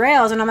off the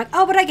rails, and I'm like,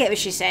 oh, but I get what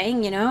she's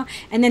saying, you know?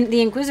 And then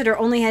the Inquisitor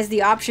only has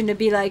the option to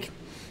be like,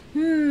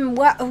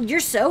 well, you're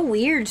so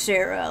weird,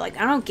 Sarah. Like,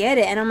 I don't get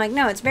it. And I'm like,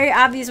 no, it's very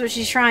obvious what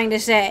she's trying to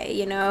say,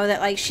 you know? That,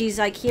 like, she's,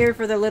 like, here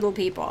for the little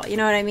people. You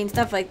know what I mean?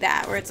 Stuff like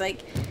that, where it's like,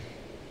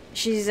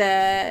 she's, you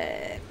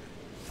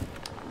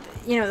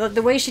know,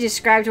 the way she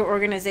described her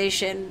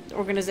organization,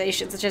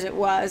 such as it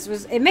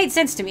was, it made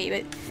sense to me,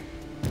 but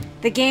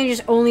the game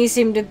just only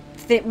seemed to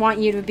want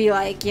you to be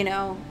like, you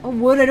know, oh,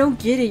 what, I don't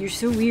get it, you're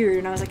so weird.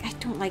 And I was like, I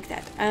don't like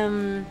that.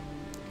 And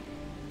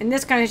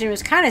this conversation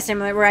was kind of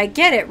similar, where I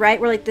get it, right?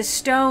 Where, like, the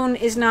stone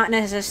is not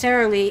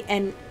necessarily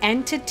an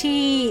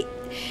entity.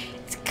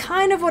 It's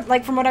kind of what,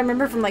 like, from what I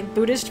remember from, like,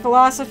 Buddhist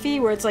philosophy,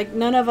 where it's like,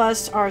 none of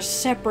us are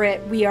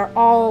separate. We are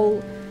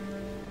all,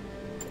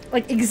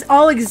 like,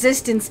 all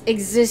existence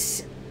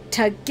exists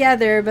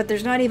together, but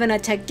there's not even a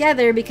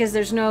together because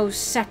there's no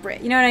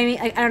separate. You know what I mean?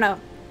 I don't know.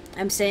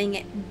 I'm saying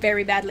it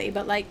very badly,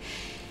 but, like,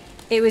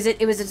 it was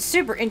a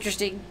super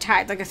interesting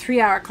type, like a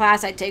 3-hour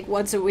class I'd take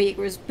once a week.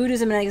 It was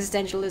Buddhism and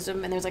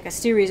existentialism, and there's like a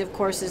series of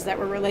courses that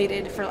were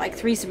related for like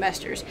 3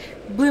 semesters.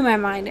 Blew my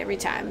mind every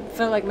time.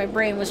 Felt like my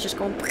brain was just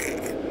going,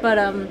 but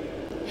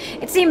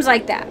it seems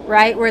like that,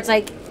 right? Where it's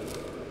like,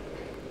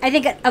 I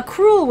think a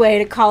cruel way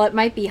to call it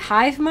might be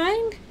hive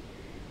mind,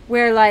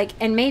 where, like,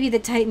 and maybe the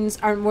Titans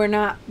were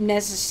not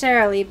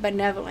necessarily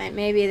benevolent.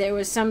 Maybe there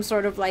was some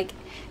sort of, like,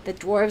 the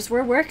dwarves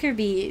were worker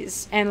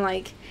bees, and,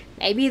 like,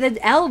 maybe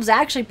the elves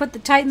actually put the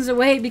Titans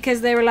away because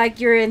they were like,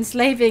 you're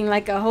enslaving,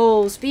 like, a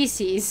whole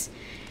species,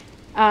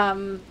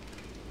 you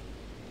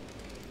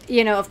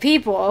know, of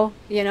people,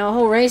 you know, a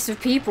whole race of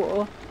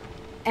people,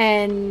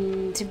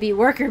 and to be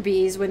worker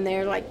bees when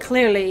they're, like,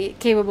 clearly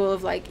capable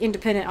of, like,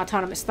 independent,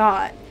 autonomous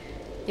thought,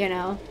 you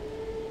know.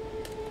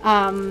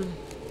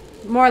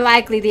 More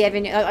likely the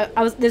Evan,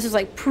 this was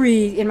like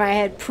in my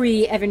head,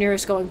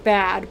 pre-Evanurus going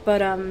bad,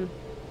 but,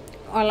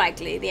 more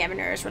likely the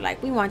Evanurus were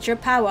like, we want your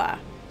power.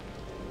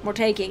 We're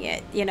taking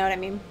it, you know what I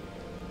mean?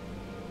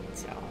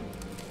 So,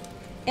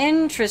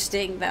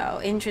 interesting,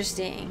 though,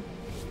 interesting.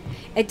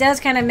 It does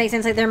kind of make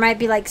sense, like, there might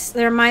be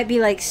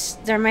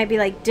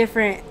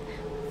different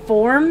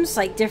forms,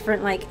 like,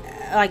 different, like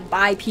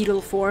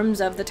bipedal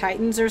forms of the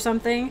Titans or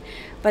something,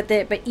 but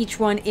each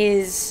one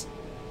is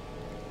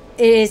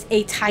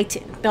a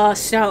Titan, the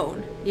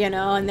stone, you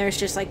know, and there's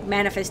just, like,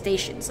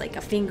 manifestations, like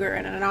a finger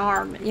and an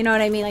arm, you know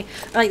what I mean?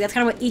 Like that's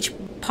kind of what each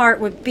part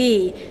would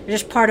be. They're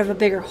just part of a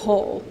bigger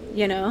whole,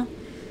 you know?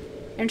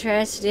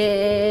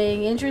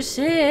 Interesting,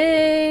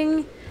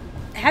 interesting.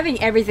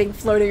 Having everything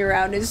floating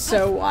around is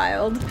so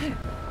wild.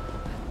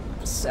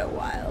 So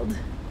wild.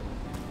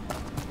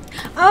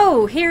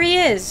 Oh, here he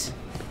is.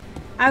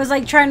 I was,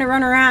 like, trying to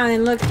run around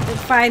and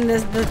find the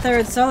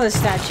third Solas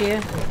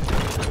statue.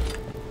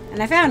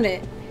 And I found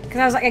it. Because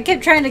I was like, I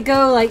kept trying to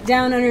go, like,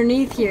 down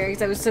underneath here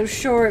because I was so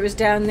sure it was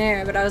down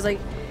there. But I was like,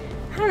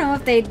 I don't know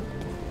if they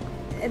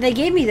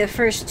gave me the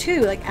first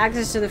 2, like,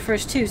 access to the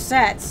first 2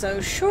 sets. So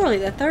surely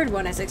the third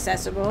one is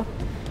accessible.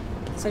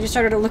 So I just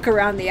started to look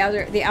around the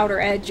outer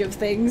edge of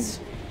things.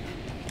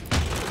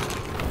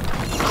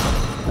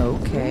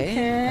 Okay.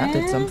 That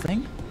did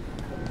something.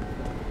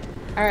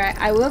 Alright,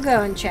 I will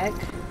go and check.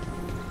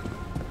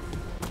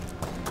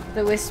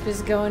 The wisp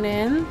is going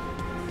in.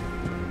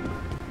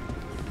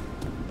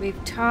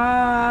 We've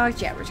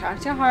talked, yeah, we're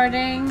talking to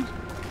Harding.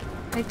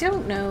 I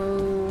don't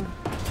know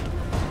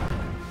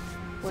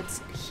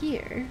what's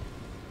here.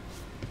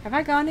 Have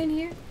I gone in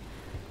here? Is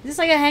this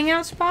like a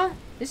hangout spot?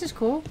 This is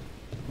cool.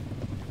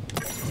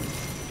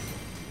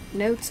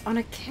 Notes on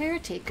a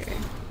caretaker.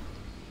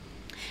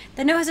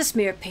 The note has a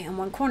smear of paint on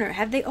one corner.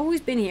 Have they always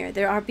been here?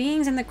 There are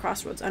beings in the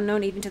crossroads,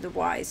 unknown even to the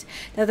wise,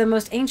 though the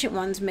most ancient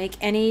ones make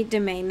any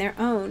domain their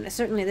own.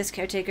 Certainly this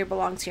caretaker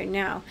belongs here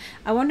now.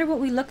 I wonder what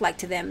we look like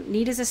to them.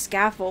 Need is a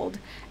scaffold,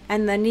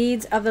 and the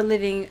needs of the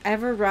living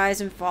ever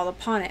rise and fall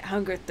upon it.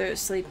 Hunger,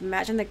 thirst, sleep.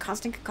 Imagine the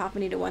constant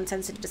cacophony to one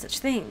sensitive to such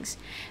things.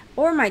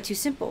 Or am I too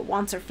simple?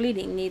 Wants are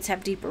fleeting, needs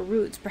have deeper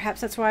roots.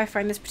 Perhaps that's why I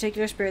find this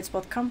particular spirit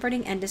both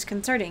comforting and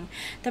disconcerting.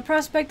 The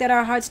prospect that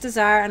our heart's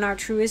desire and our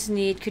truest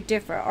need could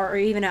differ, or are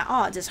even at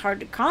odds, is hard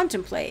to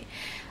contemplate.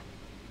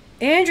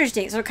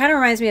 Interesting. So it kind of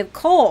reminds me of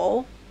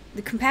Cole,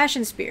 the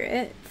compassion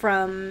spirit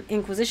from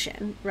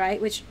Inquisition,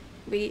 right? Which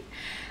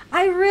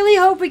I really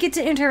hope we get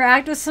to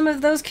interact with some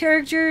of those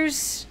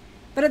characters,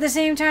 but at the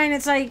same time,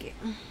 it's like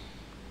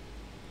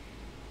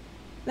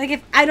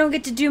if I don't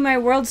get to do my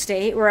world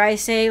state where I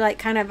say, like,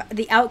 kind of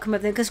the outcome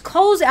of them, because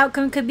Cole's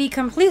outcome could be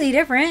completely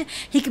different.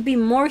 He could be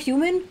more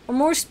human or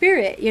more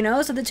spirit, you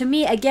know? So that, to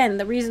me, again,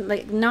 the reason,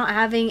 like, not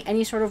having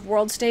any sort of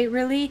world state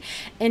really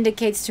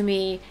indicates to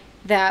me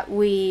that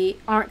we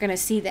aren't going to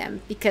see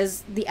them,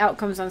 because the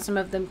outcomes on some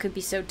of them could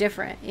be so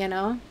different, you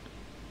know?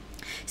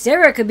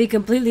 Sarah could be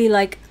completely,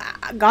 like,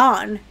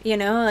 gone, you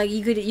know? Like,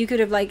 you could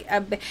have, like,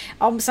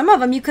 some of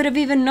them you could have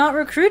even not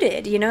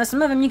recruited, you know?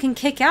 Some of them you can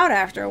kick out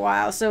after a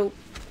while, so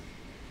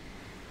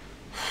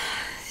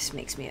this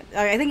makes me,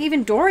 I think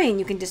even Dorian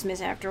you can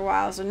dismiss after a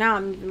while, so now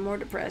I'm even more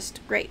depressed.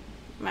 Great.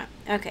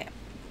 Okay.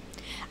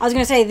 I was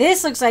gonna say,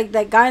 this looks like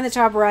that guy in the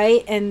top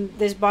right, and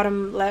this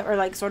bottom left, or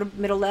like sort of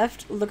middle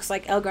left, looks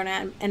like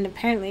Elgar'nan, and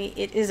apparently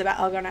it is about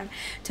Elgar'nan.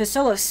 To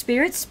Solas,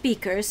 spirit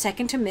speaker,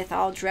 second to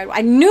Mythal, dread.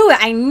 I knew it!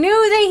 I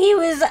knew that he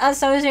was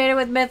associated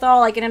with Mythal,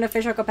 like in an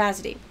official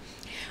capacity.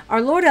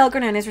 Our Lord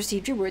Elgar'nan has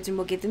received your words and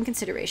will give them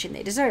consideration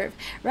they deserve.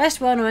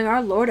 Rest well knowing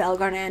our Lord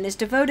Elgar'nan is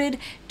devoted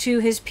to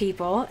his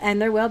people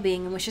and their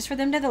well-being and wishes for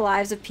them to the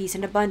lives of peace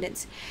and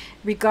abundance.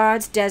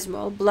 Regards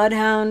Desmol,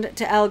 bloodhound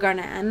to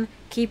Elgar'nan,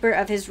 keeper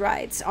of his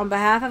rights. On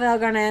behalf of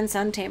Elgar'nan,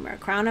 son Tamer,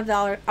 crown of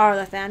the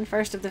Arlathan,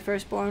 first of the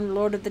firstborn,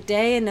 lord of the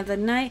day and of the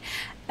night,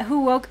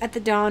 who woke at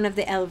the dawn of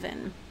the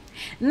elven.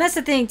 And that's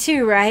the thing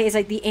too, right? Is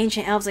like the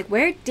ancient elves, like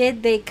where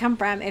did they come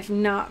from if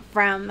not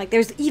from, like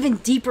there's even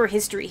deeper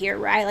history here,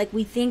 right? Like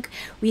we think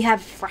we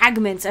have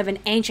fragments of an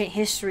ancient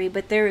history,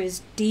 but there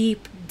is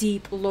deep,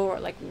 deep lore.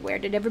 Like where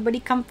did everybody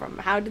come from?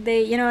 How did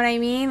they, you know what I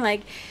mean?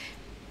 Like,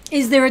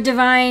 is there a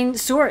divine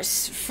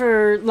source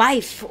for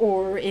life,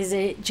 or is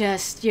it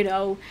just, you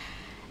know,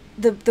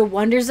 the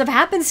wonders of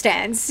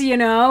happenstance, you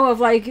know, of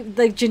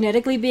like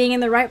genetically being in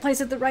the right place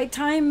at the right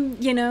time,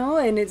 you know?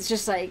 And it's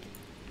just like,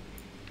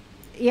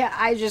 yeah,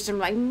 I just am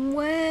like,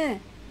 what?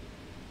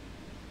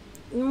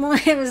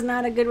 It was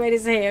not a good way to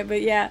say it,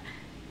 but yeah.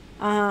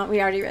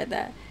 We already read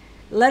that.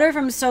 Letter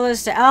from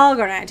Solas to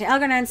Elgar'nan. To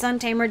Elgar'nan, son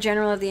Tamer,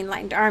 general of the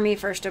enlightened army,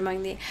 first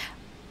among the...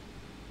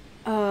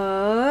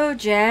 Oh,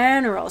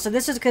 general. So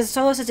this is because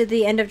Solas is at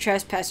the end of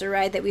Trespasser,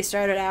 right? That we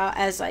started out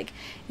as like,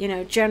 you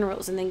know,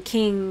 generals, and then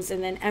kings,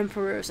 and then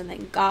emperors, and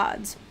then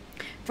gods.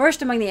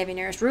 First among the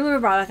Eviners, ruler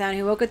of Arlathan,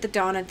 who woke at the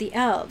dawn of the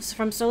elves.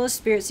 From Solas,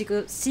 spirit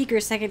seeker,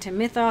 second to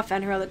Mythal,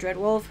 Fenrir the Dread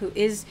Wolf, who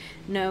is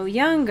no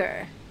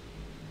younger.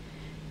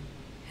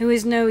 Who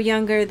is no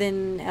younger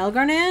than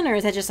Elgar'nan, or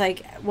is that just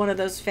like one of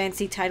those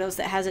fancy titles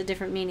that has a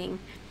different meaning?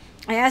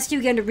 I ask you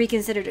again to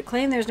reconsider, to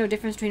claim there's no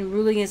difference between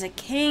ruling as a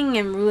king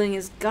and ruling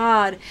as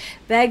God.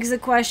 Begs the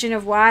question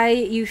of why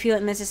you feel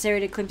it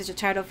necessary to claim such a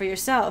title for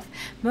yourself.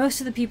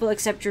 Most of the people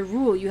accept your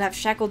rule. You have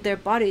shackled their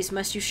bodies.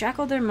 Must you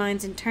shackle their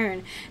minds in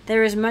turn?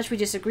 There is much we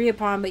disagree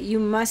upon, but you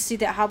must see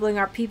that hobbling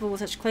our people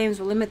with such claims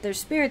will limit their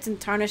spirits and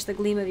tarnish the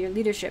gleam of your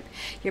leadership.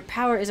 Your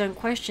power is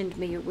unquestioned.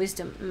 May your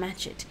wisdom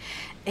match it.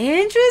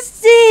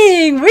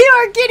 Interesting! We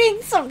are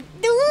getting some...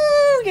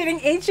 Ooh,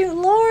 getting ancient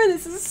lore.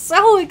 This is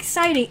so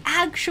exciting.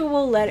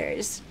 Actual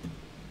letters.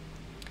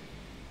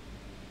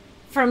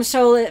 From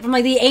Solas, from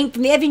the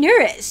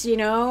Eviners, you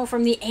know?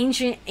 From the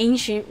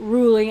ancient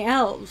ruling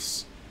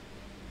elves.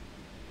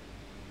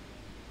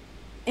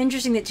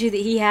 Interesting that too, that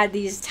he had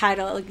these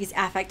titles, like these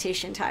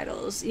affectation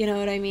titles. You know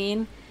what I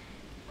mean?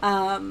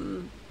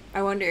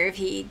 I wonder if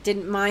he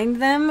didn't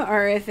mind them,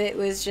 or if it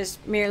was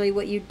just merely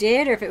what you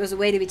did, or if it was a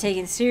way to be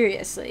taken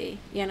seriously,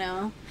 you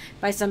know,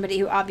 by somebody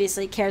who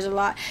obviously cares a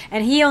lot.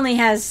 And he only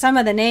has some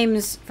of the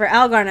names for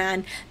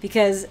Elgar'nan,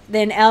 because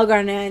then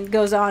Elgar'nan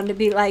goes on to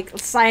be, like,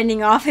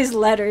 signing off his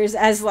letters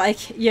as,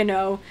 like, you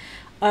know,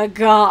 a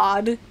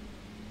god.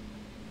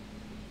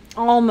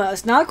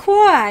 Almost. Not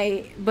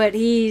quite, but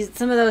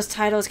some of those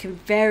titles can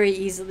very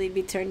easily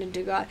be turned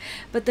into god.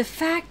 But the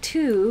fact,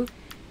 too...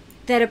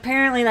 that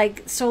apparently,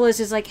 like, Solas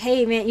is like,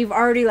 hey, man, you've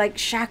already, like,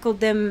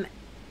 shackled them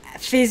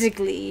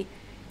physically.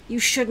 You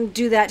shouldn't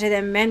do that to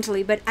them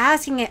mentally. But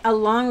asking a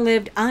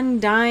long-lived,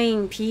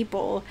 undying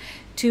people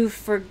to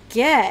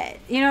forget,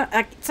 you know,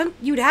 like,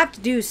 you'd have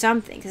to do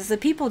something. Because the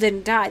people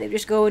didn't die. They would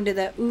just go into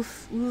the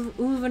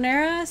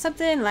Uvanera,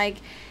 something, like,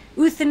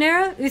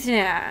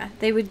 Uthanera.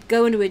 They would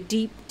go into a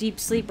deep, deep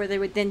sleep where they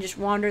would then just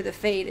wander the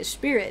fate as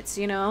spirits,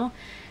 you know?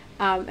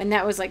 And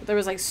that was like, there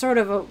was like sort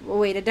of a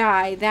way to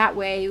die that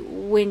way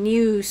when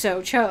you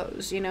so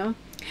chose, you know?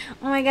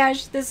 Oh my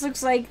gosh, this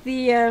looks like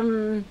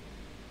the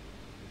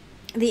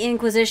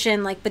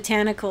Inquisition, like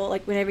botanical,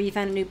 like whenever you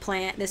found a new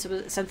plant, this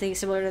was something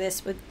similar to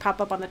this would pop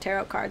up on the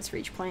tarot cards for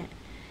each plant.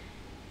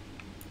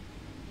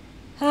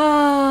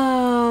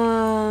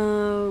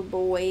 Oh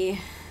boy.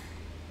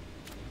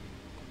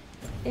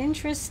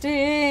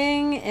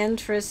 Interesting,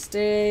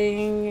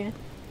 interesting.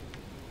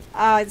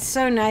 Oh, it's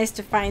so nice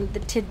to find the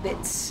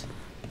tidbits.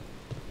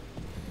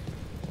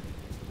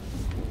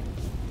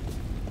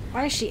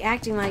 Why is she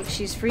acting like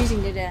she's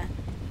freezing to death?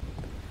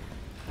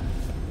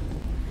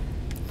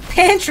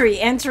 Pantry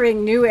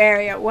entering new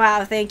area.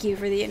 Wow, thank you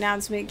for the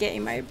announcement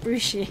game. I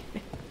appreciate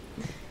it.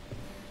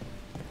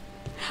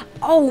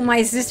 Oh,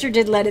 my sister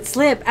did let it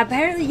slip.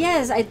 Apparently,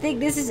 yes. I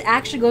think this is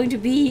actually going to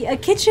be a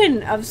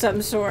kitchen of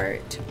some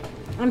sort.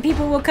 And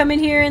people will come in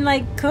here and,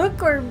 like,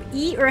 cook or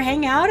eat or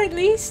hang out at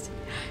least.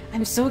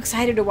 I'm so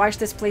excited to watch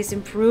this place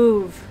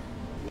improve.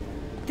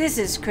 This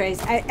is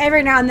crazy.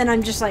 Every now and then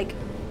I'm just like,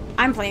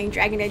 I'm playing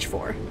Dragon Age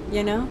 4,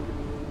 you know?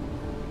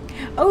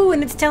 Oh,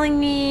 and it's telling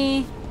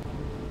me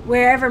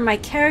wherever my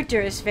character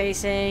is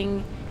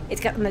facing.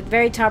 It's got on the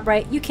very top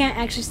right. You can't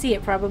actually see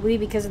it probably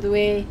because of the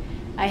way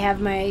I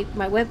have my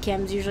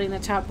webcams usually in the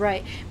top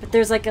right. But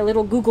there's like a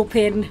little Google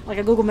pin, like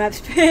a Google Maps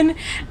pin,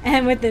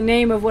 and with the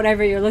name of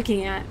whatever you're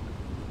looking at.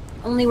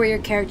 Only where your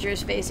character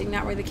is facing,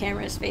 not where the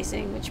camera is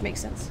facing, which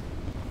makes sense.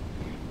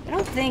 I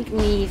don't think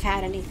Neve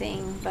had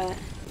anything, but...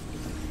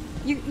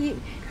 You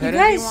Couldn't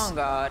guys. be one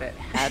god. It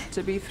had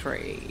to be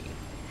 3.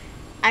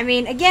 I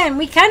mean, again,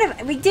 we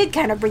did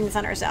kind of bring this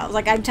on ourselves.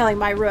 Like, I'm telling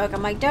my rook,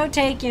 I'm like, don't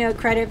take,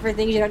 credit for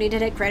things you don't need to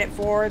take credit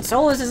for. And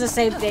Solas is the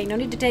same thing. No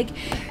need to take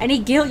any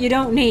guilt you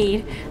don't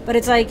need. But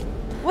it's like,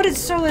 what did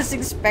Solas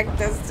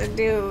expect us to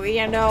do,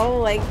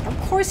 Like, of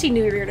course he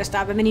knew we were going to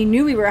stop him. And he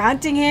knew we were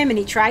hunting him. And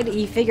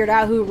he figured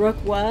out who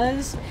Rook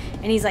was.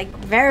 And he's like,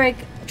 Varric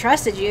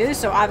trusted you,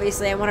 so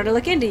obviously I wanted to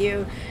look into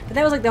you. But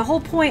that was like the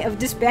whole point of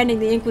disbanding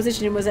the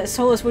Inquisition, was that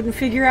Solas wouldn't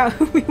figure out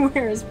who we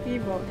were as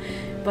people.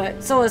 But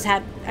Solas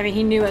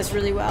he knew us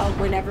really well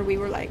whenever we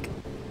were like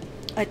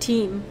a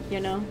team,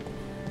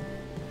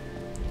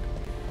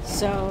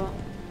 So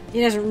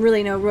he doesn't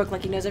really know Rook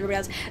like he knows everybody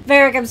else.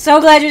 Varric, I'm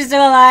so glad you're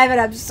still alive, and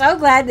I'm so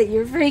glad that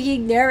you're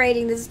freaking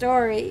narrating the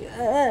story.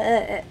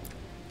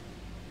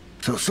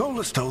 So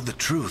Solas told the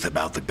truth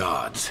about the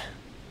gods.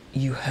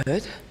 You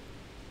heard?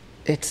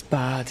 It's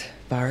bad,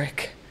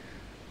 Varric.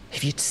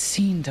 If you'd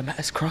seen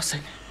Demeter's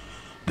crossing.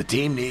 The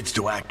team needs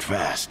to act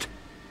fast.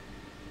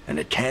 And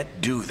it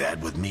can't do that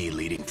with me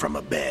leading from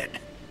a bed.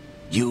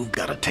 You've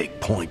got to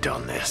take point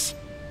on this.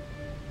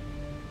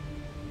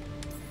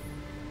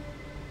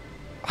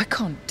 I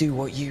can't do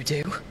what you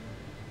do.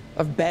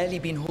 I've barely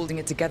been holding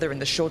it together in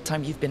the short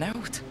time you've been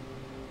out.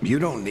 You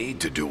don't need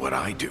to do what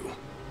I do.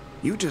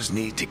 You just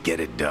need to get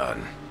it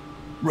done.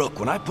 Rook,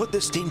 when I put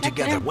this team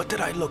together, what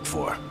did I look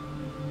for?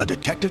 A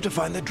detective to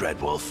find the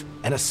Dreadwolf,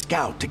 and a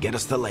scout to get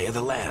us the lay of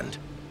the land.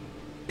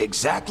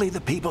 Exactly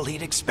the people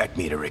he'd expect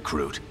me to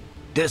recruit.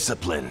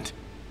 Disciplined,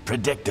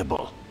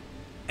 predictable.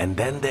 And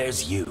then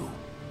there's you.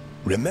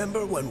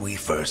 Remember when we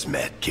first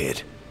met,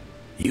 kid?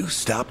 You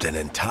stopped an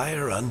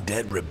entire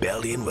undead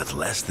rebellion with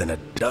less than a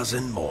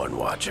dozen Mourn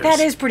Watchers. That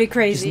is pretty Just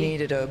crazy.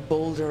 needed a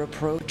bolder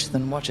approach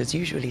than Watchers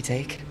usually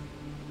take.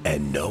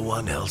 And no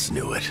one else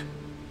knew it.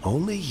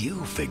 Only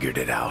you figured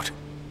it out.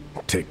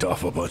 Ticked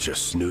off a bunch of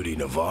snooty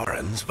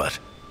Navarrans, but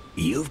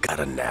you've got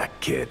a knack,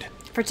 kid.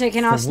 For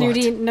taking off For what?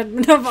 snooty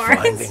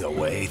Navarrans. Finding a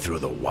way through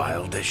the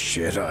wildest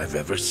shit I've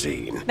ever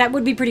seen. That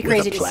would be pretty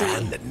crazy With a to see.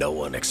 plan that no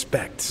one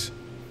expects.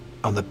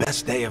 On the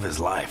best day of his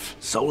life,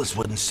 Solas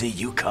wouldn't see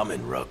you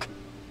coming, Rook.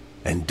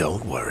 And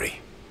don't worry.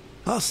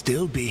 I'll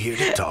still be here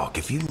to talk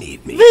if you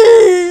need me.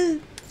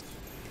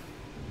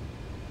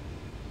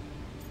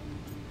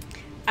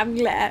 I'm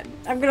glad.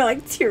 I'm gonna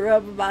like tear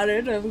up about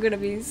it. I'm gonna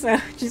be so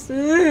just.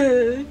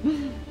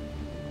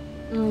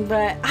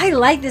 But I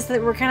like this,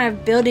 that we're kind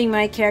of building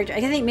my character.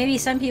 I think maybe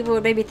some people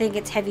would maybe think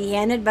it's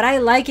heavy-handed, but I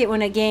like it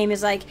when a game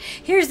is like,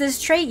 here's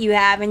this trait you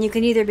have, and you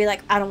can either be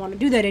like, I don't want to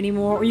do that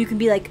anymore, or you can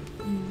be like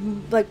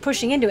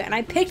pushing into it. And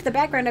I picked the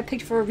background I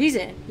picked for a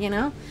reason,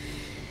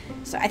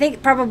 So I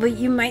think probably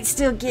you might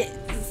still get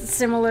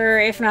similar,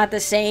 if not the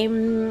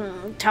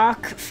same,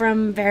 talk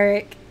from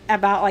Varric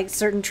about like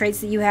certain traits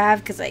that you have,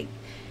 because like,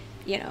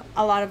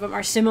 a lot of them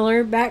are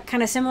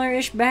kind of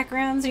similar-ish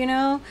backgrounds,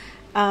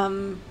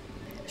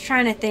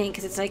 Trying to think,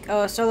 because it's like,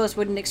 oh, Solas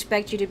wouldn't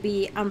expect you to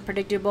be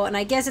unpredictable, and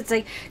I guess it's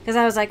like, because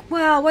I was like,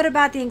 well, what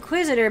about the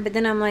Inquisitor? But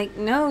then I'm like,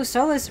 no,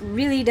 Solas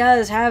really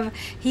does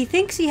he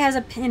thinks he has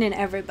a pin in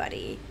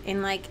everybody,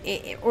 in like,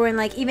 or in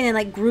like, even in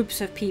like groups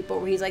of people,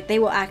 where he's like, they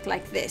will act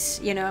like this,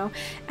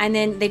 and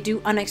then they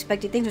do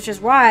unexpected things, which is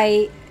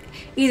why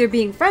either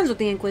being friends with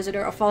the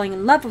Inquisitor or falling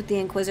in love with the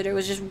Inquisitor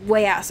was just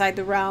way outside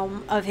the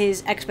realm of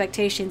his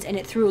expectations, and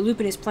it threw a loop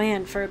in his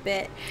plan for a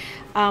bit.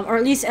 Or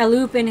at least a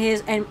loop in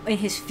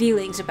his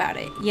feelings about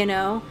it,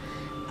 because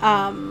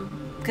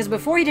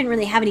before he didn't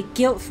really have any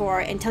guilt for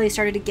it until he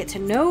started to get to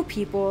know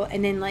people.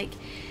 And then like,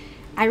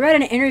 I read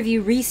an interview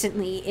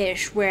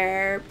recently-ish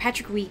where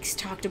Patrick Weeks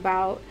talked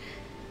about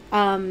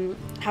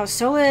how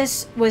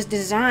Solas was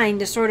designed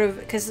to sort of,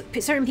 because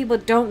certain people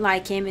don't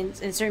like him and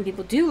certain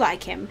people do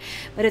like him,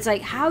 but it's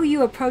like how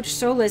you approach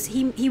Solas,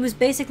 he was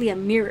basically a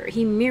mirror.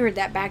 He mirrored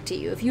that back to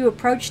you. If you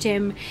approached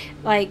him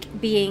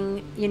like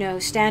being,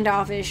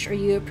 standoffish, or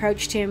you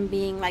approached him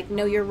being like,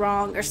 no, you're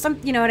wrong, or some,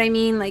 you know what I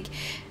mean, like,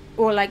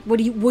 or like, what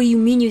do you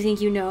mean you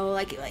think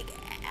like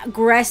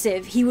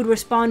aggressive, he would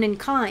respond in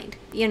kind,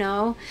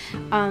 so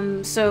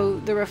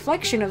the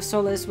reflection of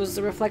Solas was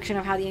the reflection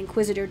of how the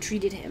Inquisitor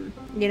treated him,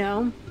 I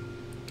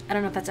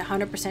don't know if that's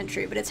 100%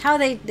 true, but it's how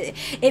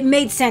it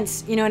made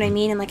sense, you know what I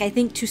mean? And like, I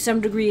think to some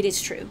degree it is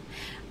true,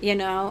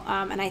 and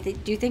I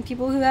do think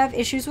people who have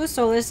issues with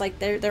Solas, like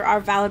there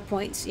are valid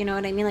points, you know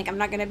what I mean? Like, I'm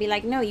not gonna be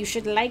like, no, you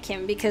should like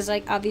him, because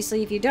like,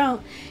 obviously if you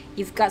don't,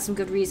 you've got some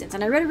good reasons.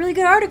 And I read a really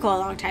good article a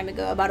long time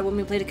ago about a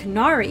woman who played a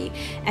Canary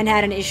and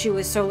had an issue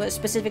with Solas,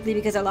 specifically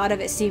because a lot of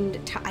it seemed,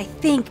 I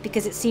think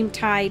because it seemed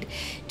tied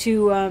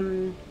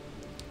to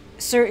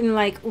certain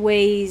like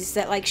ways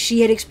that like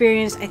she had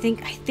experienced, I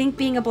think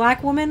being a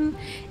black woman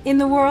in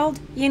the world,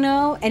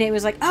 and it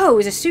was like, oh, it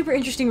was a super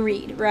interesting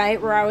read,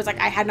 right? Where I was like,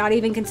 I had not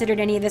even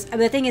considered any of this.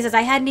 The thing is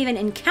I hadn't even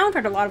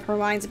encountered a lot of her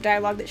lines of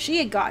dialogue that she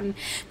had gotten,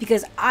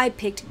 because I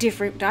picked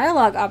different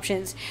dialogue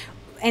options.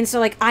 and so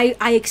like I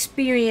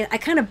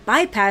kind of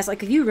bypass,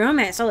 like if you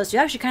romance Solas, you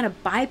actually kind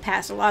of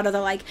bypass a lot of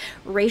the like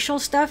racial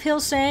stuff he'll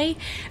say.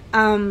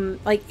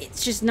 Like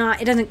it's just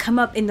not, it doesn't come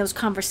up in those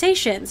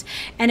conversations.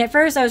 And at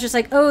first I was just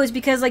like, oh, it's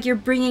because like you're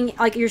bringing,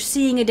 like you're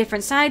seeing a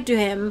different side to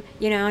him,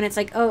 you know, and it's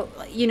like, oh,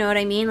 you know what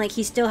I mean? Like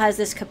he still has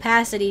this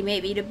capacity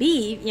maybe to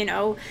be, you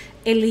know,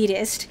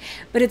 elitist,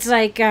 but it's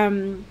like,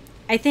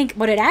 I think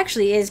what it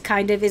actually is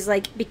kind of is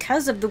like,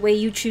 because of the way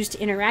you choose to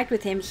interact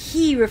with him,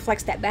 he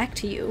reflects that back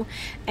to you.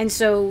 And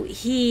so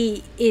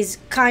he is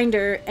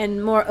kinder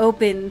and more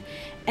open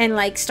and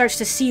like starts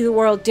to see the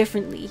world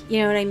differently. You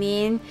know what I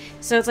mean?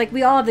 So it's like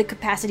we all have the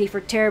capacity for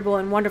terrible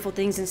and wonderful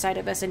things inside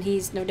of us, and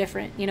he's no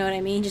different. You know what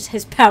I mean? Just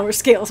his power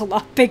scale is a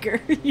lot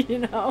bigger. You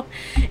know,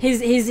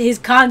 his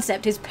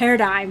concept, his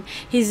paradigm,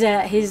 his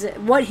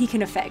what he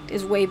can affect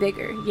is way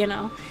bigger. You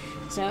know.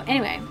 So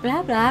anyway,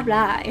 blah, blah,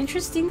 blah.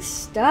 Interesting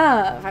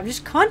stuff. I'm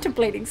just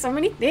contemplating so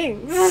many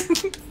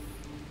things.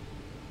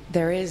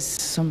 There is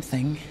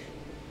something.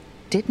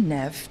 Did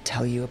Nev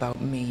tell you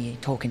about me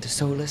talking to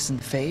Solas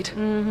and Fade?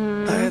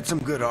 Mm-hmm. I had some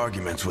good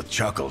arguments with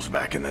Chuckles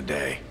back in the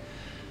day.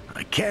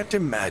 I can't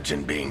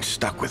imagine being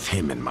stuck with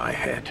him in my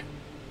head.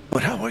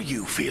 But how are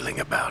you feeling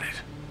about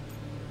it?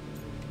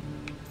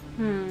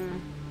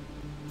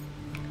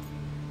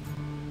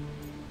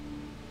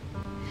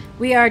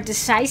 We are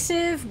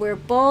decisive, we're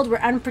bold, we're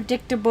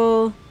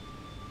unpredictable.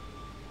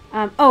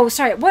 Oh,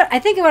 sorry, I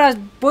think what I was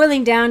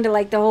boiling down to,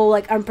 like, the whole,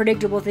 like,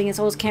 unpredictable thing is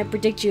Solas can't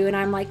predict you, and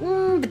I'm like,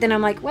 but then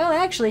I'm like, well,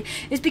 actually,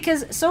 it's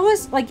because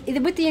Solas, like,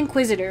 with the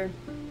Inquisitor,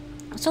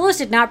 Solas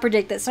did not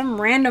predict that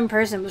some random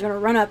person was going to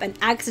run up and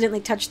accidentally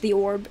touch the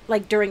orb,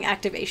 like, during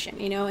activation,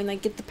 you know, and,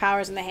 like, get the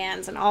powers in the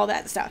hands and all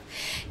that stuff.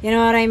 You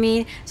know what I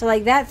mean? So,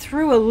 like, that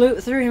threw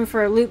him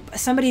for a loop.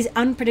 Somebody's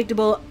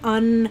unpredictable,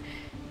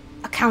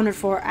 unaccounted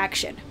for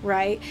action,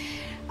 right?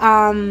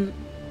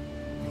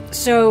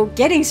 So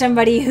getting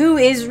somebody who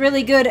is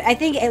really good, I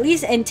think, at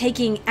least in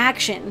taking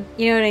action,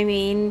 you know what I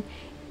mean,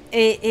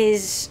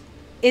 is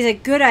a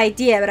good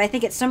idea, but I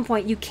think at some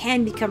point you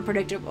can become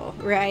predictable,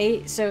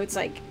 right? So it's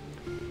like,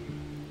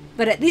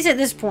 but at least at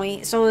this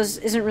point, Solas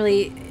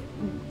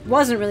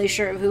wasn't really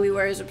sure of who he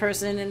were as a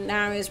person, and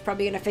now he's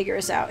probably going to figure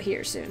us out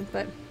here soon,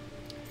 but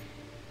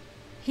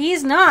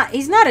he's not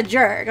a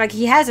jerk, like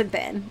he hasn't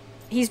been.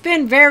 He's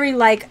been very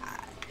like,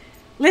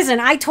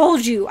 listen, I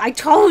told you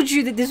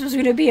that this was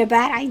going to be a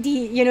bad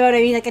idea, you know what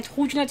I mean? Like, I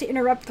told you not to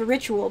interrupt the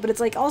ritual, but it's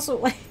like, also,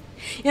 like,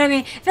 you know what I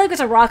mean? I feel like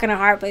it's a rock and a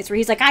hard place where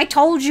he's like, I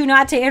told you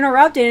not to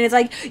interrupt it, and it's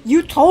like,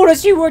 you told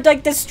us you were,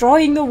 like,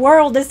 destroying the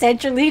world,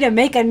 essentially, to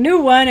make a new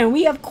one, and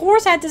we, of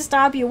course, had to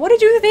stop you. What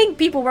did you think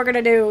people were going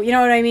to do? You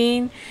know what I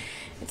mean?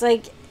 It's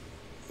like,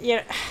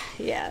 yeah,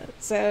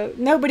 so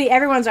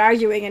everyone's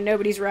arguing and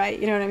nobody's right,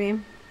 you know what I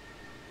mean?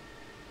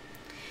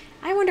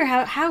 I wonder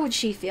how would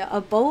she feel?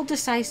 A bold,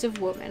 decisive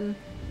woman.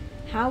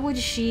 How would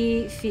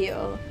she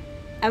feel?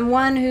 And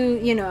one who,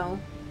 you know,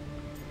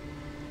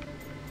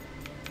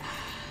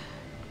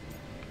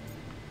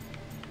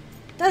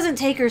 doesn't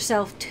take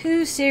herself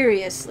too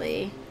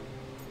seriously,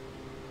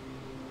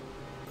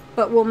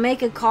 but will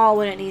make a call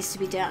when it needs to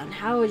be done.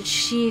 How would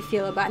she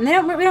feel about it?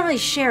 And we don't really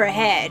share a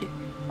head,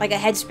 like a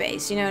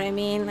headspace, you know what I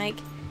mean? Like,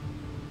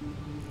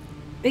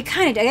 it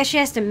kind of, I guess she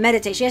has to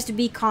meditate. She has to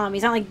be calm.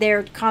 He's not like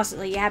there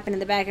constantly yapping in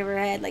the back of her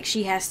head. Like,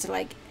 she has to,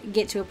 like,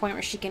 get to a point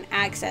where she can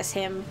access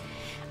him.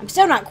 I'm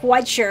still not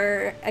quite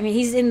sure. I mean,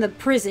 he's in the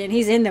prison.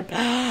 He's probably in the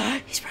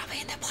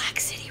Black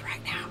City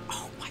right now.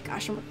 Oh my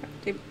gosh, I'm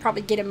gonna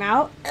probably get him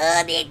out.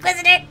 The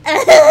Inquisitor.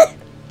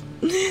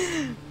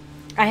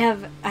 I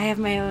have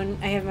my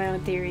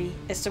own theory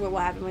as to what will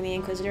happen when the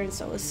Inquisitor and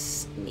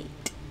Solas meet.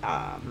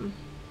 I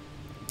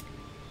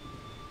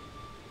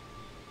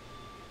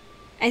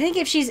think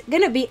if she's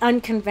gonna be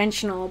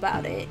unconventional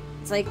about it,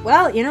 it's like,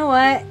 well, you know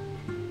what?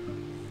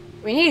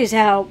 We need his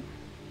help.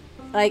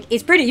 Like,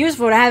 it's pretty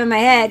useful to have in my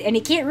head, and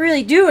he can't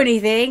really do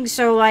anything,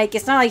 so, like,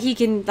 it's not like he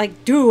can,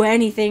 like, do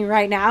anything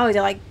right now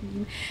to, like,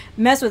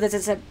 mess with us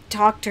except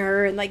talk to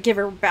her and, like, give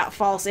her about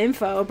false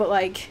info, but,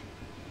 like,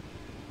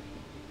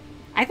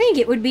 I think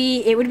it would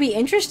be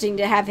interesting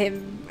to have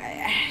him,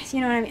 you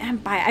know what I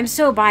mean? I'm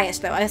so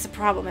biased, though. That's the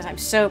problem, is I'm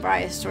so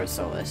biased towards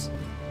Solas.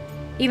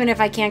 Even if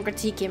I can't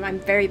critique him, I'm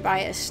very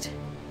biased.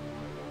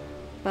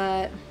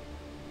 But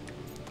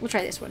we'll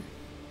try this one.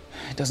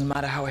 It doesn't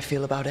matter how I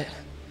feel about it.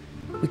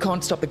 We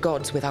can't stop the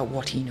gods without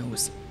what he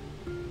knows.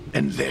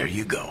 And there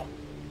you go.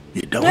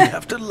 You don't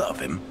have to love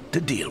him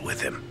to deal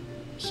with him.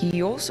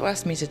 He also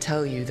asked me to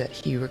tell you that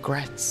he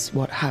regrets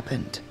what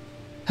happened.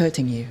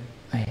 Hurting you,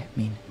 I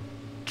mean.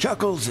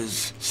 Chuckles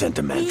is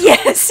sentimental.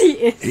 Yes, he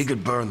is. He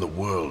could burn the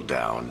world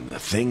down. The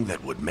thing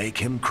that would make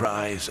him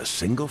cry is a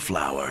single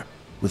flower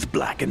with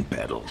blackened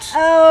petals.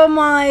 Oh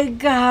my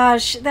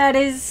gosh, that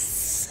is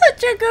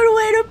such a good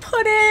way to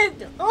put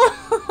it.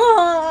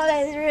 Oh,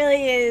 that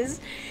really is.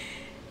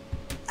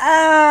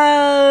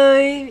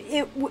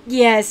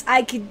 Yes,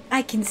 I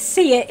can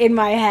see it in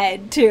my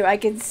head too. I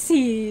can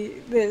see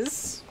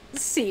this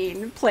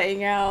scene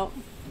playing out.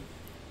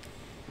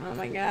 Oh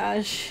my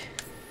gosh.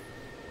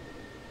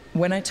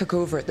 When I took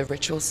over at the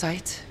ritual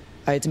site,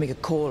 I had to make a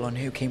call on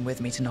who came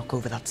with me to knock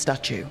over that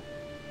statue.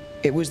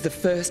 It was the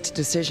first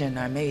decision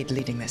I made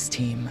leading this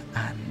team,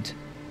 and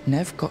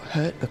Nev got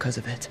hurt because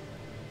of it.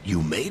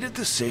 You made a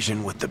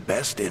decision with the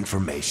best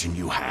information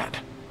you had.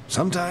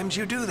 Sometimes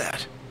you do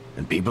that,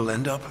 and people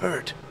end up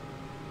hurt.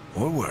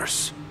 Or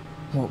worse.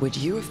 What would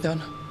you have done?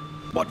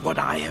 What would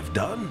I have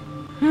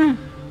done?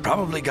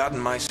 Probably gotten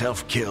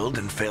myself killed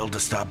and failed to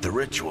stop the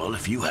ritual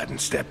if you hadn't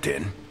stepped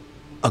in.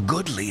 A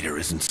good leader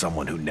isn't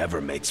someone who never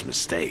makes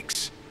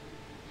mistakes.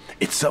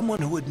 It's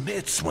someone who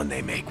admits when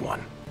they make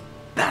one.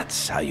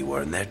 That's how you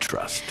earn their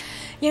trust.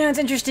 You know what's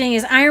interesting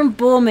is Iron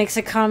Bull makes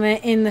a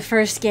comment in the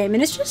first game,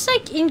 and it's just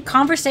like in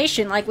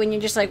conversation, like when you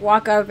just like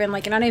walk up and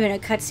like not even a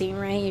cutscene,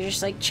 right? You're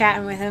just like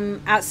chatting with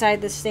him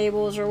outside the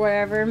stables or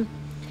wherever,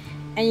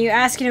 and you're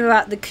asking him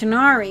about the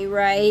Canary,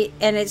 right?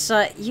 And it's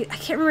like I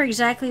can't remember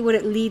exactly what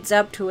it leads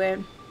up to it.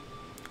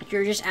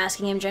 You're just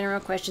asking him general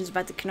questions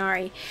about the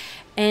Canary,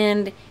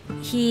 and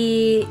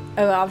he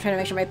I'm trying to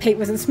make sure my paint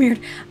wasn't smeared.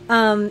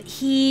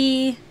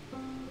 He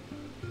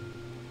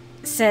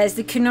says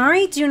the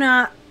Canary do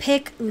not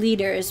pick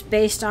leaders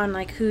based on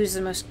like who's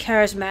the most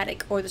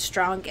charismatic or the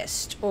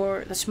strongest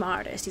or the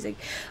smartest. He's like,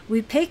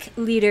 we pick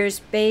leaders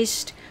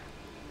based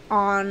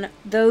on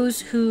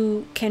those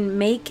who can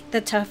make the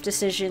tough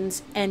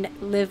decisions and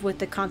live with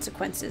the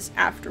consequences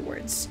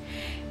afterwards.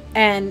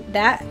 And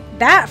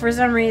that for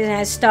some reason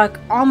has stuck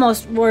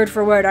almost word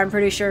for word, I'm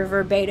pretty sure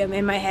verbatim,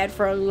 in my head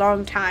for a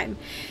long time,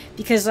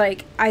 because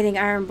like I think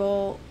Iron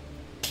Bull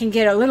can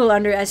get a little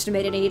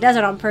underestimated, and he does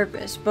it on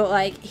purpose, but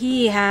like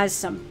he has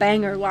some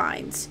banger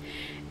lines,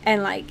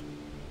 and like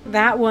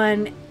that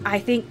one I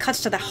think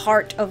cuts to the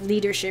heart of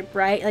leadership,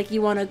 right? Like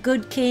you want a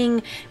good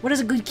king. What does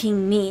a good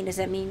king mean? Does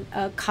that mean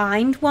a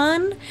kind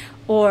one,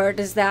 or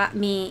does that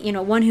mean, you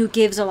know, one who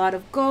gives a lot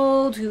of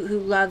gold, who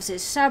loves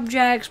his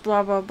subjects,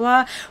 blah blah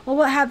blah? Well,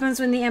 what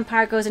happens when the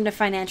empire goes into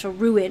financial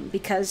ruin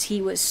because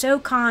he was so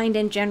kind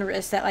and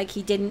generous that like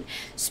he didn't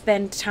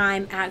spend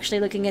time actually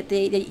looking at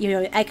the you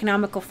know,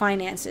 economical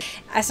finances?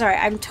 Sorry,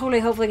 I'm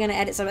hopefully gonna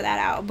edit some of that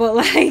out, but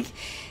like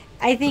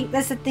I think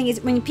that's the thing, is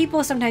when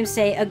people sometimes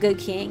say a good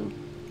king,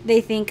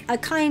 they think a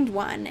kind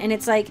one, and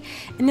it's like,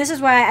 and this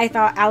is why I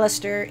thought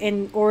Alistair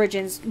in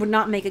Origins would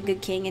not make a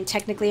good king, and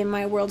technically in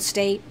my world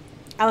state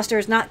Alistair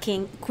is not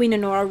king. Queen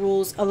Honora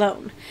rules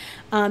alone,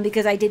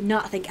 because I did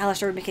not think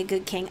Alistair would make a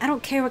good king. I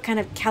don't care what kind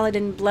of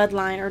Kaladin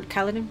bloodline, or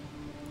Kaladin?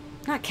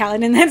 Not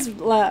Kaladin, that's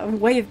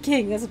Way of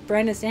King, that's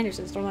Brandon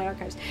Sanderson, Stormlight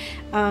Archives.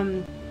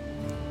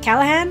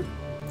 Callahan?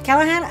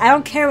 I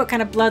don't care what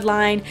kind of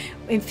bloodline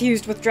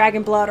infused with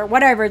dragon blood or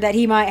whatever that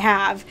he might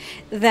have,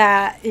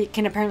 that it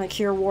can apparently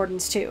cure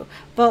wardens too.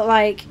 But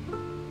like,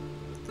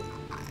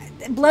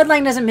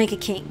 bloodline doesn't make a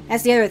king.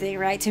 That's the other thing,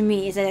 right? To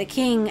me, is that a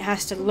king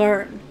has to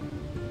learn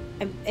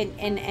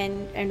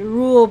and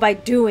rule by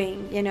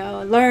doing, you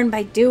know, learn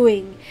by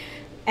doing.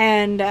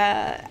 And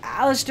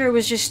Alistair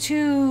was just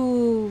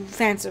too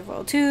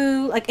fanciful,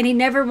 too like, and he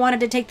never wanted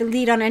to take the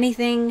lead on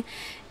anything,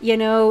 you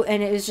know,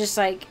 and it was just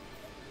like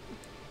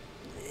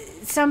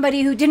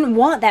somebody who didn't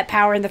want that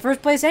power in the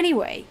first place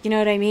anyway, you know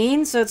what I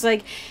mean? So it's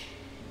like,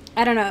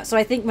 I don't know. So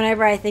I think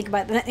whenever I think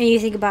about that, and you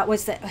think about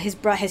what's that,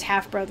 his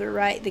half brother,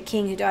 right? The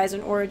king who dies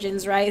in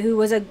Origins, right? Who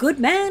was a good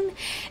man,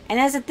 and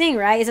that's the thing,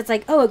 right? Is it's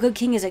like, oh, a good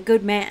king is a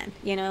good man,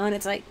 you know? And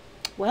it's like,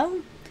 well,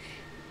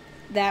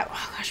 that,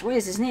 oh gosh, what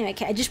is his name?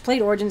 I just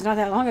played Origins not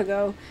that long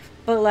ago,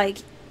 but like,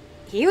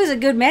 he was a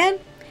good man,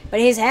 but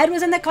his head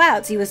was in the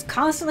clouds. He was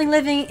constantly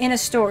living in a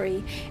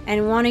story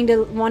and wanting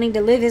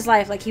to live his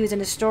life like he was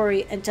in a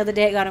story until the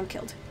day it got him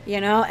killed,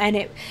 you know? And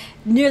it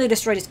nearly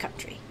destroyed his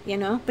country, you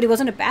know? But he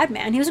wasn't a bad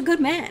man. He was a good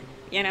man,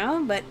 you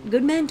know? But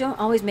good men don't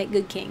always make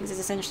good kings, is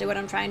essentially what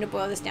I'm trying to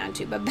boil this down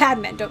to. But bad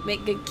men don't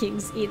make good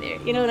kings either.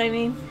 You know what I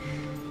mean?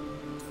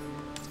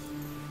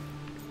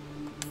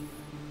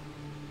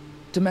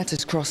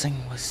 Demeter's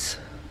crossing was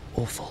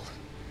awful.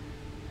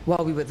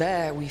 While we were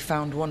there, we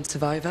found one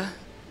survivor,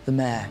 the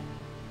mayor.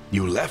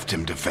 You left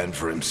him to fend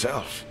for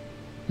himself.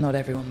 Not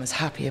everyone was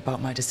happy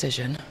about my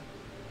decision.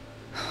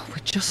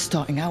 We're just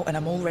starting out and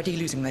I'm already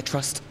losing their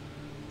trust.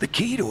 The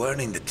key to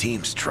earning the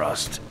team's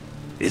trust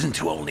isn't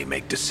to only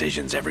make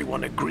decisions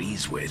everyone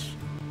agrees with.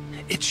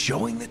 It's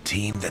showing the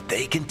team that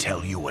they can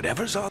tell you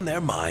whatever's on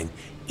their mind,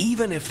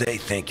 even if they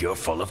think you're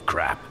full of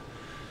crap.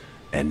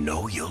 And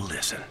know you'll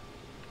listen.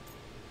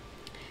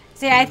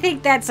 See, I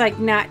think that's like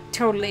not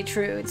totally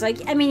true. It's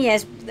like, I mean,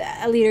 yes,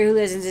 a leader who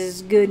listens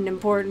is good and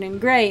important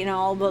and great and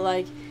all, but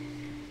like,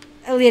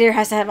 a leader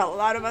has to have a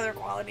lot of other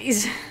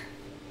qualities.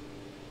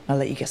 I'll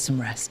let you get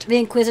some rest. The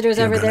Inquisitors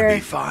over there. You're gonna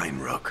be fine,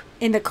 Rook.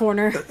 In the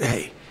corner.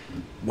 Hey,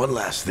 one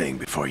last thing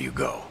before you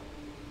go.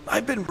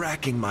 I've been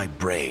racking my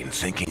brain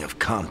thinking of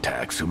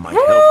contacts who might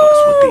help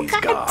us with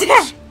these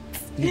gods.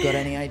 You got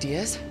any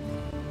ideas?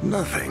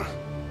 Nothing.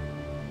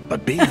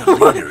 But being a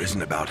leader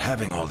isn't about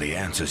having all the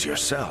answers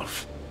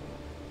yourself.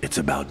 It's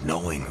about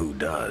knowing who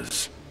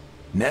does.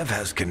 Nev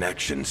has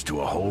connections to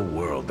a whole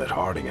world that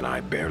Harding and I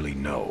barely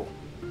know.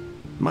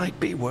 Might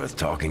be worth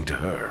talking to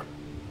her.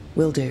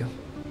 Will do.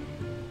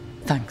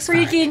 Thanks,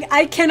 Freaking, Varric.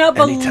 I cannot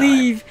Anytime.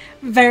 believe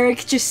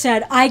Varric just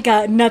said, I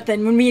got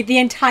nothing. When the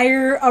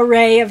entire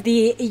array of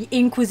the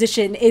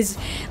Inquisition is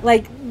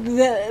like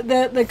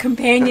the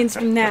companions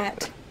from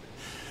that.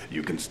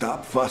 You can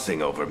stop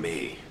fussing over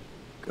me.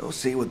 Go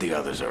see what the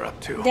others are up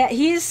to. That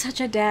he is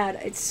such a dad.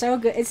 It's so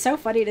good. It's so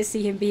funny to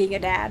see him being a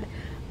dad.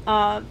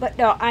 But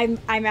no, I'm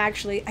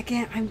actually,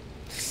 again,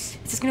 it's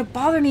just gonna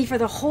bother me for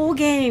the whole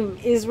game,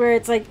 is where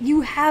it's like,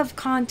 you have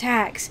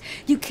contacts.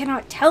 You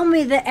cannot tell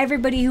me that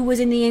everybody who was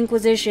in the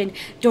Inquisition,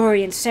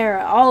 Dorian,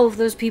 Sarah, all of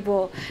those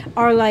people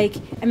are like,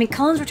 I mean,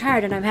 Cullen's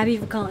retired, and I'm happy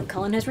for Cullen.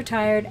 Cullen has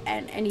retired,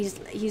 and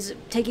he's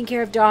taking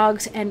care of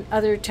dogs and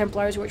other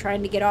Templars who are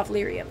trying to get off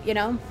Lyrium, you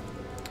know?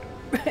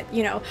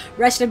 You know,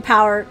 rest in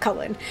power,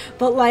 Cullen.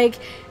 But like,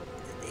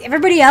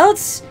 everybody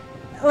else,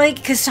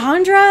 like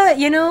Cassandra,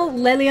 you know,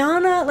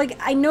 Leliana, like,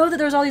 I know that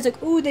there's all these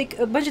like, ooh,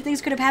 a bunch of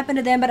things could have happened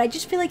to them, but I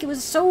just feel like it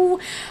was so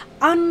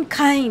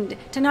unkind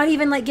to not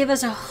even like give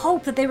us a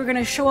hope that they were going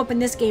to show up in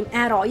this game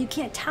at all. You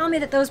can't tell me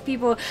that those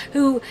people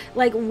who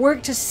like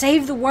worked to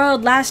save the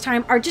world last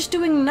time are just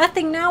doing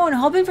nothing now and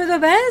hoping for the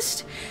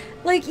best.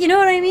 Like, you know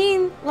what I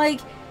mean?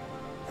 Like,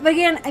 but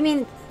again, I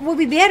mean, what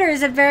would be better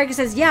is if Varric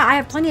says, yeah, I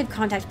have plenty of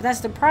contacts, but that's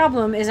the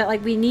problem, is that,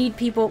 like, we need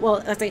people,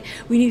 well, let's say,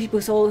 we need people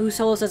who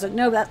Solas doesn't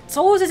know, but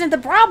Solas isn't the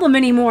problem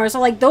anymore, so,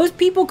 like, those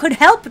people could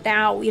help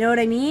now, you know what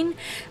I mean?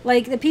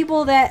 Like, the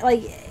people that,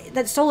 like,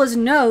 that Solas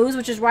knows,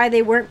 which is why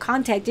they weren't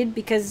contacted,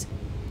 because,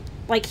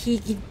 like, he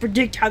could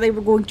predict how they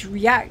were going to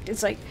react.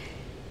 It's like,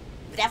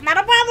 that's not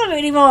a problem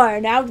anymore.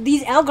 Now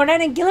these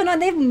Elgordan and Gillenon,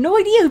 they have no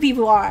idea who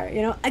people are,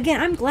 you know? Again,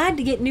 I'm glad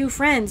to get new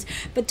friends,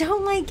 but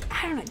don't, like,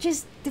 I don't know,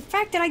 just the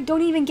fact that I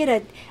don't even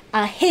get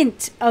a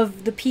hint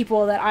of the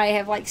people that I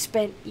have, like,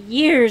 spent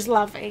years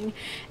loving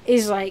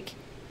is, like,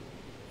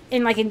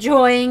 in, like,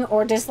 enjoying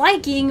or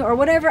disliking or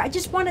whatever. I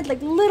just wanted,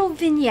 like, little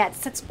vignettes.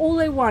 That's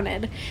all I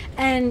wanted.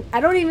 And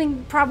I don't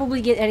even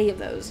probably get any of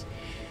those.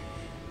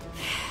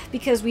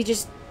 Because we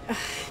just...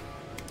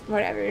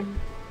 whatever.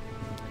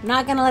 I'm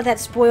not gonna let that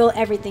spoil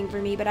everything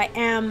for me, but I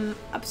am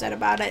upset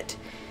about it.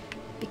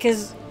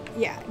 Because,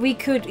 yeah,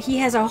 he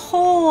has a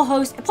whole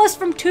host, plus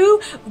from 2,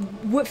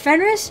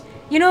 Fenris,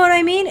 you know what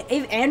I mean?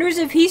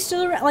 If he's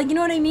still around, like, you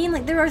know what I mean?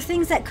 Like, there are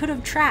things that could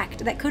have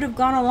tracked, that could have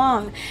gone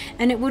along,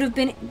 and it would have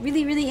been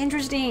really, really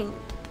interesting.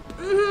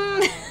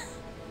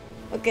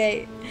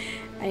 Okay,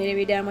 I need to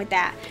be done with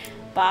that.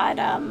 But,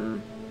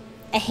 I'm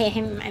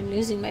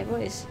losing my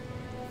voice.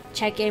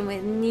 Check in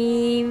with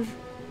Neve.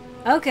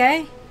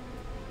 Okay.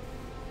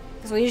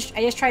 So I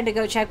just tried to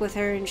go check with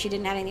her, and she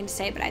didn't have anything to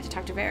say, but I had to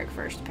talk to Varric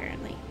first,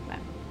 apparently. But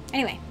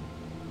anyway,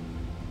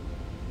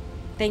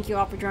 thank you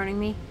all for joining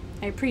me.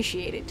 I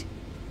appreciate it.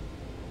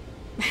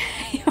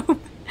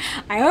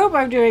 I hope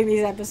I'm doing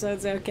these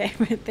episodes okay,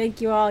 but thank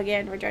you all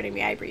again for joining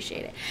me. I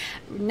appreciate it.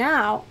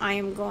 Now I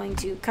am going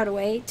to cut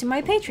away to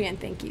my Patreon.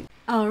 Thank you.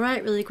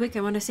 Alright, really quick,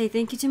 I want to say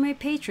thank you to my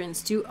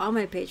patrons, to all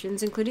my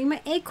patrons, including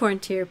my Acorn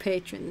tier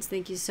patrons.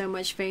 Thank you so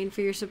much, Fane,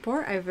 for your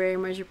support. I very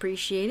much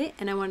appreciate it.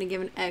 And I want to give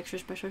an extra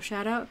special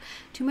shout out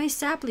to my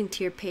Sapling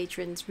tier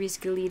patrons, Reese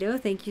Galito,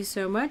 thank you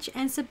so much,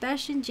 and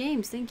Sebastian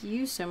James, thank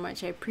you so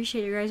much. I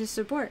appreciate your guys'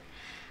 support.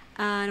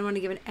 And I want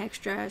to give an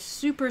extra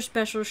super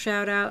special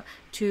shout out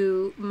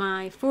to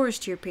my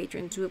Forest tier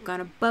patrons who have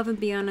gone above and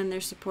beyond in their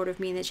support of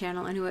me and the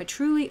channel, and who I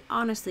truly,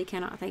 honestly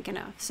cannot thank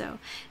enough. So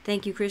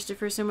thank you,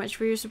 Christopher, so much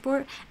for your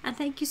support, and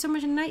thank you so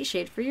much,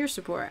 Nightshade, for your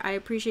support. I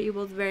appreciate you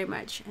both very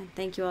much, and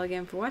thank you all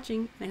again for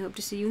watching, and I hope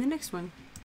to see you in the next one.